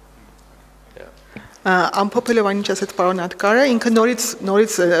nowadays. Ամփոփելով այն ինչ ասաց պարոն Աքթարը, ինքը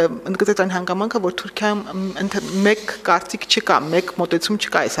նորից ընդգծեց այն հանգամանքը, որ Թուրքիայում մեկ կարծիք չկա, մեկ մոտեցում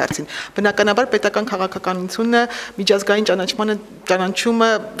չկա այս հարցին։ Բնականաբար պետական քաղաքականությունը միջազգային ճանաչումը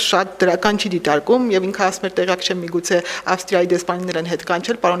շատ դրական չի դիտարկում, եւ ինքը ասում էր տեղյակ չեմ միգուցե Ավստրիայի դեսպաններն հետ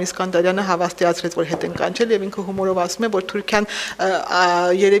կանչել, պարոն Իսկանդարյանը հավաստիացրեց, որ հետ են կանչել, եւ ինքը հումորով ասում է, որ Թուրքիան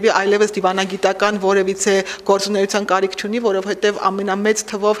երևի այլևս դիվանագիտական որևիցե գործունեության կարիք չունի, որովհետեւ ամենամեծ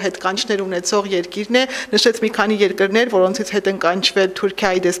թվով հետ կանչներ ունեցող երկիրն ինքն է, նշեց մի քանի երկրներ, որոնցից հետ են կանչվել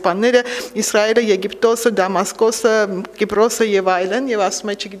Թուրքիայի դեսպանները, Իսրայելը, Եգիպտոսը, Դամասկոսը, Կիպրոսը եւ այլն, եւ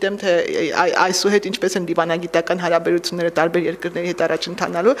ասում է, չգիտեմ թե այսուհետ ինչպես են դիվանագիտական հարաբերությունները տարբեր երկրների հետ առաջ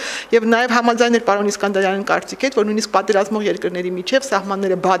ընթանալու, եւ նաեւ համաձայն էր պարոն Իսկանդարյանի կարծիքի հետ, որ նույնիսկ պատերազմող երկրների միջև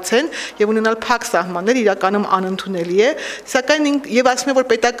սահմանները բաց են եւ ունենալ փակ սահմաններ իրականում անընդունելի է, սակայն եւ ասում է, որ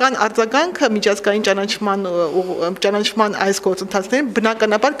պետական արձագանքը միջազգային ճանաչման այս գործընթացներին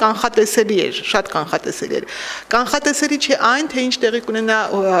բնականաբար կանխատեսելի էր, շատ կանխատեսելի էր։ Կանխատեսելի չէ այն, թե ինչ տեղի կունենա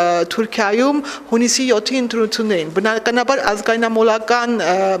Թուրքիայում հունիսի 7-ի ընտրություններին։ Բնականաբար ազգայնամոլական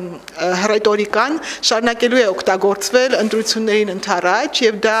ռետորիկան շարունակելու է օգտագործվել ընտրություններին ընդառաջ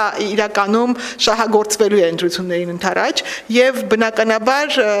եւ դա իրականում շահագործվելու է ընտրություններին ընդառաջ եւ բնականաբար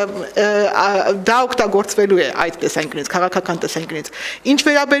դա օգտագործվելու է այդ տեսանկյունից, քաղաքական տեսանկյունից։ Ինչ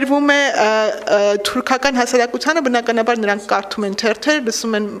վերաբերվում է թուրքական հասարակությանը, բնականաբար նրանք կարդում են թերթեր,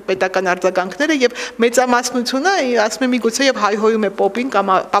 լսում են պետական արձագանքները եւ մեծամասնությունը ասում է միգուցե եւ հայհոյում է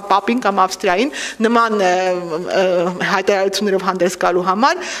պապին կամ Ավստրիային նման հայտարարություններով հանդես գալու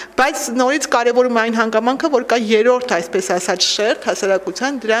համար, բայց նորից կարևորում է այն հանգամանքը, որ կա երրորդ, այսպես ասած, շերտ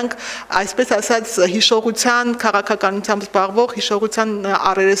հասարակության, դրանք այսպես ասած հիշողության քաղաքականությամբ զբաղվող, հիշողության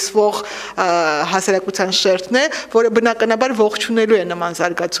առերեսվող հասարակության շերտն է, որը բնականաբար ողջունելու է նման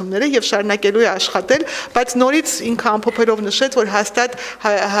զարգացումները եւ շարունակելու է աշխատել, բայց նորից ինքը ամփոփելով նշեց, որ հաստատ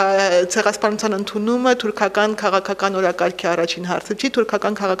ցեղասպանության ընդունումը թուրքական քաղաքական օրակարգի առաջին հարցը չի,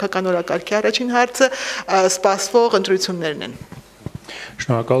 թուրքական քաղաքական օրակարգի առաջին հարցը սպասվող ընտրություններն են։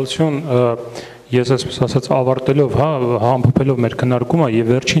 Շնորհակալություն։ Ես այսպես ասած ավարտելով, ամփոփելով մեր քննարկումը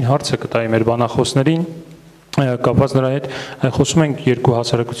եւ վերջին հարցը կտայի մեր բանախոսներին կապված նրա հետ խոսում ենք երկու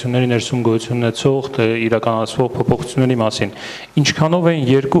հասարակությունների ներսում գոյություն ունեցող իրականացվող փոփոխությունների մասին։ Ինչքանով են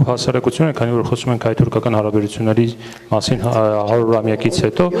երկու հասարակությունները, քանի որ խոսում ենք հայ-թուրքական հարաբերությունների մասին 100-ամյակից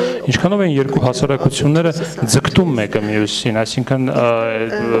հետո, ինչքանով են երկու հասարակությունները ձգտում մեկը մյուսին, այսինքն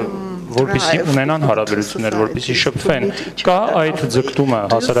որպեսզի ունենան հարաբերություններ, որպեսզի շփվեն, կա այդ ձգտումը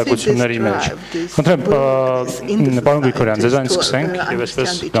հասարակությունների մեջ։ Խնդրեմ, պարոն Գրիգորյան, ձեզանից սկսենք եւ այսպես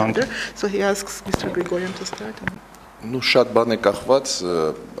գանք։ Նու շատ բան է կախված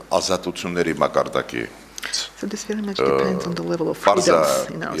ազատությունների մակարդակի So this very much depends on the level of Պարզա,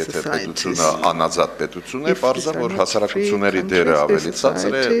 freedoms in our եթե societies. պետությունը անազատ պետություն է, պարզա, որ հասարակությունների դերը ավելի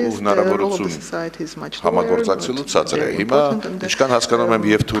ցածր է ու հնարավորություն համագործակցելու ցածր է։ Հիմա, ինչքան հասկանում եմ,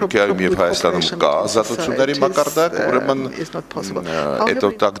 եւ Թուրքիայում եւ Հայաստանում կա ազատությունների մակարդակ, ուրեմն այդ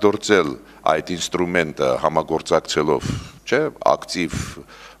օգտագործել այդ ինստրումենտը համագործակցելով, չէ, ակտիվ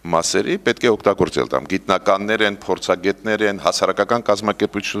մասերի պետք է օգտագործել տամ գիտնականներ են, փորձագետներ են, հասարակական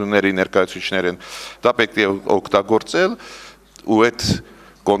կազմակերպությունների ներկայացուցիչներ են, դա պետք է օգտագործել ու այդ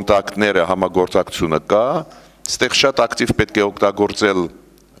կոնտակտները համագործակցությունը կա, այստեղ շատ ակտիվ պետք է օգտագործել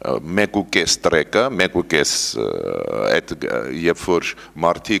 1.5 տրեկը, 1.5 այդ երբ որ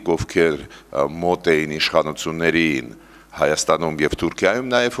մարդիկ ովքեր մոտ էին իշխանություններին Հայաստանում եւ Թուրքիայում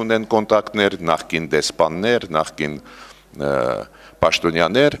նաեւ ունեն կոնտակտներ, նախկին դեսպաններ, նախկին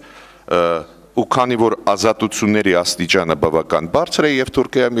պաշտոնյաներ ու քանի որ ազատությունների աստիճանը բավական բարձր է եւ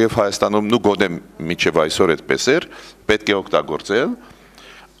Թուրքիայում եւ Հայաստանում նու գոնե միջև այսօր այդպես էր պետք է օգտագործել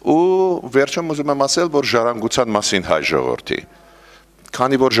ու վերջում ուզում եմ ասել որ ժառանգության մասին հայ ժողովրդի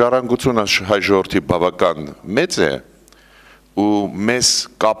քանի որ ժառանգությունը հայ ժողովրդի բավական մեծ է ու մեզ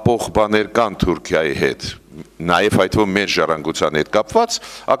կապող բաներ կան Թուրքիայի հետ նաև այդ որ մեր ժառանգության հետ կապված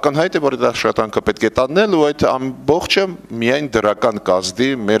ակնհայտ է որ այդ աշխատանքը պետք է տանել ու այդ ամբողջը միայն դրական կազդի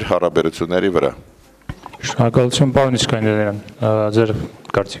մեր հարաբերությունների վրա Շնորհակալություն պարոն Իսկանդարյան ձեր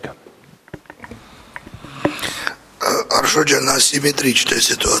կարծիքը Аршоджан асимметричная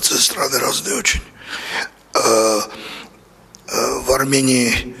ситуация, страны разные очень. В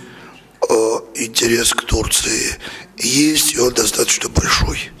Армении интерес к Турции есть, и он достаточно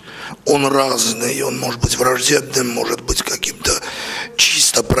большой. Он разный, он может быть враждебным, может быть каким-то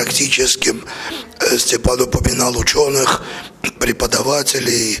чисто практическим. Степан упоминал ученых,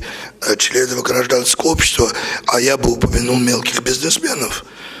 преподавателей, членов гражданского общества, а я бы упомянул мелких бизнесменов,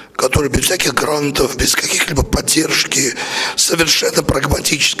 которые без всяких грантов, без каких-либо поддержки, совершенно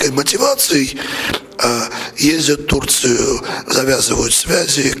прагматической мотивацией ездят в Турцию, завязывают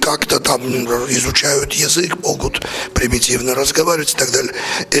связи, как-то там изучают язык, могут примитивно разговаривать и так далее.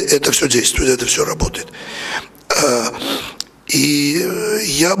 Это все действует, это все работает. И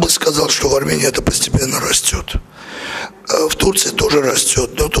я бы сказал, что в Армении это постепенно растет. В Турции тоже растет,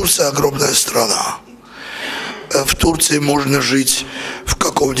 но Турция огромная страна. В Турции можно жить в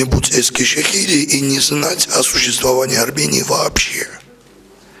каком-нибудь Эскишехире и не знать о существовании Армении вообще.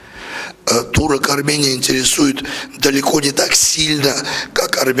 Турок Армения интересует далеко не так сильно,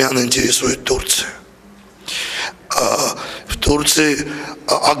 как армян интересует Турция. В Турции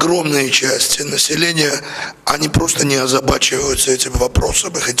огромная часть населения, они просто не озабачиваются этим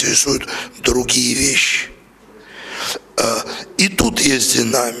вопросом, их интересуют другие вещи. И тут есть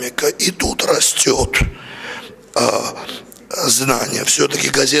динамика, и тут растет знания. Все-таки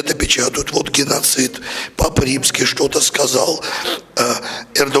газеты печатают, вот геноцид, Папа Римский что-то сказал,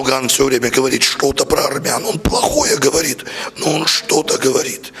 Эрдоган все время говорит что-то про армян, он плохое говорит, но он что-то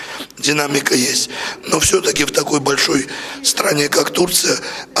говорит. Динамика есть. Но все-таки в такой большой стране, как Турция,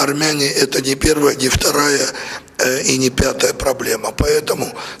 армяне это не первая, не вторая и не пятая проблема.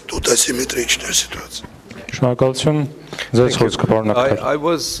 Поэтому тут асимметричная ситуация. I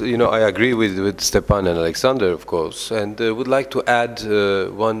was, I agree with Stepan and Alexander, of course, and would like to add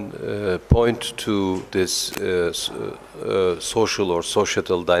one point to this social or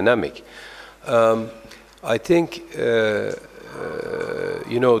societal dynamic. I think, the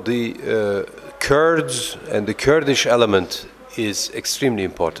Kurds and the Kurdish element is extremely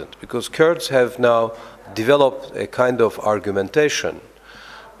important because Kurds have now developed a kind of argumentation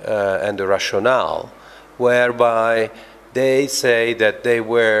and a rationale whereby they say that they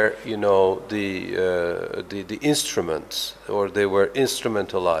were, the instruments, or they were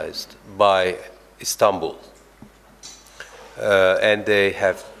instrumentalized by Istanbul, and they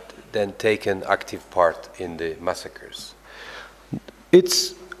have then taken active part in the massacres.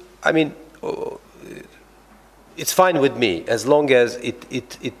 It's fine with me as long as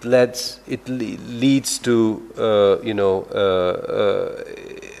it leads to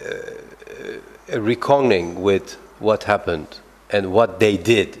a reckoning with what happened and what they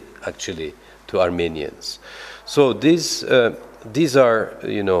did actually to Armenians. So these are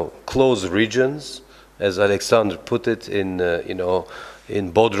closed regions, as Alexander put it, in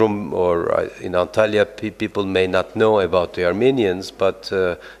Bodrum or in Antalya. People may not know about the Armenians, but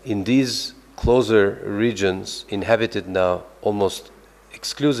in these closer regions inhabited now almost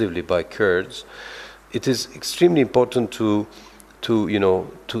exclusively by Kurds, it is extremely important to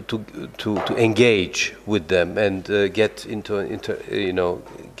engage with them and get into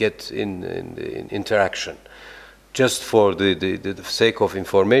interaction. Just for the sake of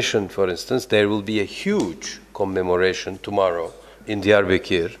information, for instance, there will be a huge commemoration tomorrow in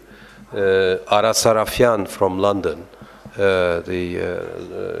Diyarbakir. Ara Sarafyan from London, the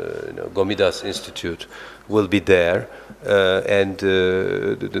Gomidas Institute, will be there, and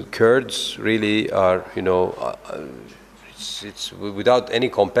the Kurds really are, it's without any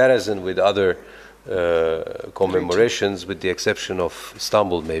comparison with other commemorations, with the exception of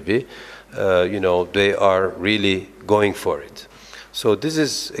Istanbul maybe, they are really going for it. So this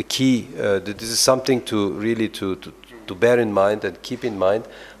is a key, this is something to really to bear in mind and keep in mind.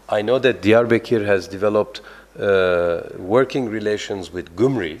 I know that Diyarbakir has developed working relations with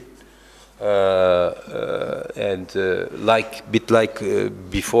Gümri, and like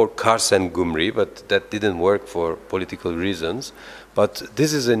before Kars and Gümri, but that didn't work for political reasons. But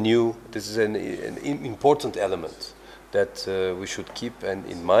this is an important element that we should keep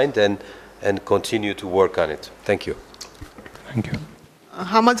in mind and continue to work on it. Thank you. Thank you.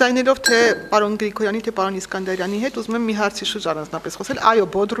 Համաձայնելով թե պարոն Գրիգորյանի թե պարոն Իսկանդարյանի հետ ուզում եմ մի հարցի շուրջ առանձնապես խոսել։ Այո,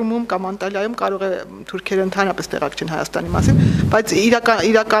 Բոդրումում կամ Անտալիայում կարող է թուրքերը ընդհանրապես տեղակ չեն Հայաստանի մասին, բայց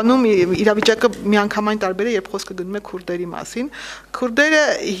իրականում իրավիճակը միանգամայն տարբեր է, երբ խոսքը գնում է քուրդերի մասին։ Քուրդերը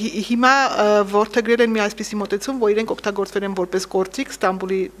հիմա որդեգրել են մի այսպիսի մոտեցում, որ իրենք օգտագործվել են որպես գործիք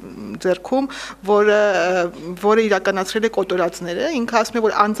Ստամբուլի ձեռքում, որը իրականացրել է կոտորածները։ Ինքը ասում է,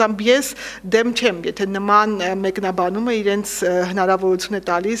 որ անձամբ ես դեմ չեմ, եթե նման մեկնաբանումը իրենց հնարավորություն է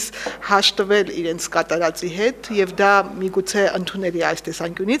տալիս հաշտվել իրենց կատարածի հետ եւ դա միգուցե ընդունելի այս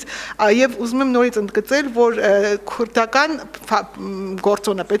տեսանկյունից եւ ուզում եմ նորից ընդգծել որ քուրդական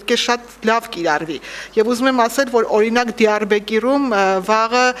գործոնը պետք է շատ լավ կիրառվի եւ ուզում եմ ասել որ օրինակ Դիարբեկիրում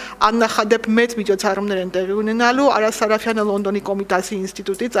վաղը աննախադեպ մեծ միջոցառումներ են տեղի ունենալու Արա Սարաֆյանը Լոնդոնի կոմիտասի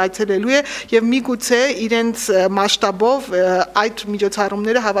ինստիտուտից այցելելու է եւ միգուցե իրենց մասշտաբով այդ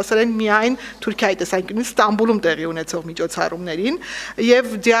միջոցառումները հավասար են միայն Թուրքիայի տեսանկյունից Ստամբուլում տեղի ունեցող միջոցառումներին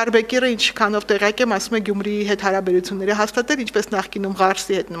Եվ Դիարբեկիրը ինչքանով տեղյակ եմ, ասում է Գյումրիի հետ հարաբերությունները հաստատել, ինչպես նախկինում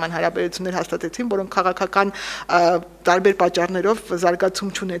Ղարսի հետ նման հարաբերություններ հաստատեցին, որոնք քաղաքական տարբեր պատճառներով զարգացում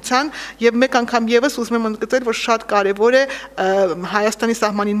չունեցան, եւ մեկ անգամ եւս ուզում եմ ընդգծել, որ շատ կարեւոր է Հայաստանի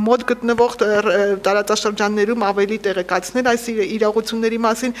սահմանին մոտ գտնվող տարածաշրջաններում ավելի տեղեկացնել այս իրողությունների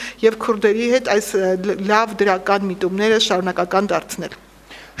մասին եւ քուրդերի հետ այս լավ դրական միտումները շարունակական դարձնել։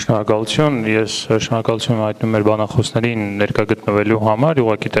 Շնորհակալություն, ես շնորհակալություն հայտնում եմ բանախոսներին ներկա գտնվելու համար,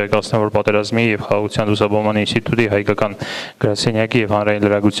 ուղղակի տեղեկացնեմ, որ Պատերազմի եւ խաղաղության լուսաբանման ինստիտուտի հայկական գրասենյակի եւ հանրային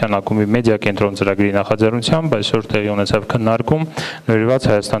լրագրության ակումբի մեդիա կենտրոն ծրագրի նախաձեռնությամբ այսօր տեղի ունեցավ քննարկում նվիրված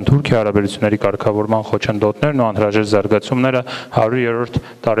Հայաստան-Թուրքիա հարաբերությունների կարգավորման խոչընդոտներն ու անհրաժեշտ զարգացումները 100-րդ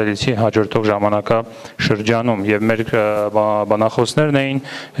տարելիցի հաջորդող ժամանակաշրջանում եւ մեր բանախոսներն էին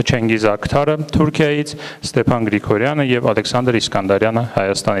Չենգիզ Աքթարը Թուրքիայից, Ստեփան Գրիգորյանը եւ Ալեքսանդր Իսկանդարյանը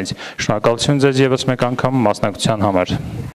Հայաստանից։ Շնորհակալություն ձեզ եւս մեկ անգամ մասնակցության համար։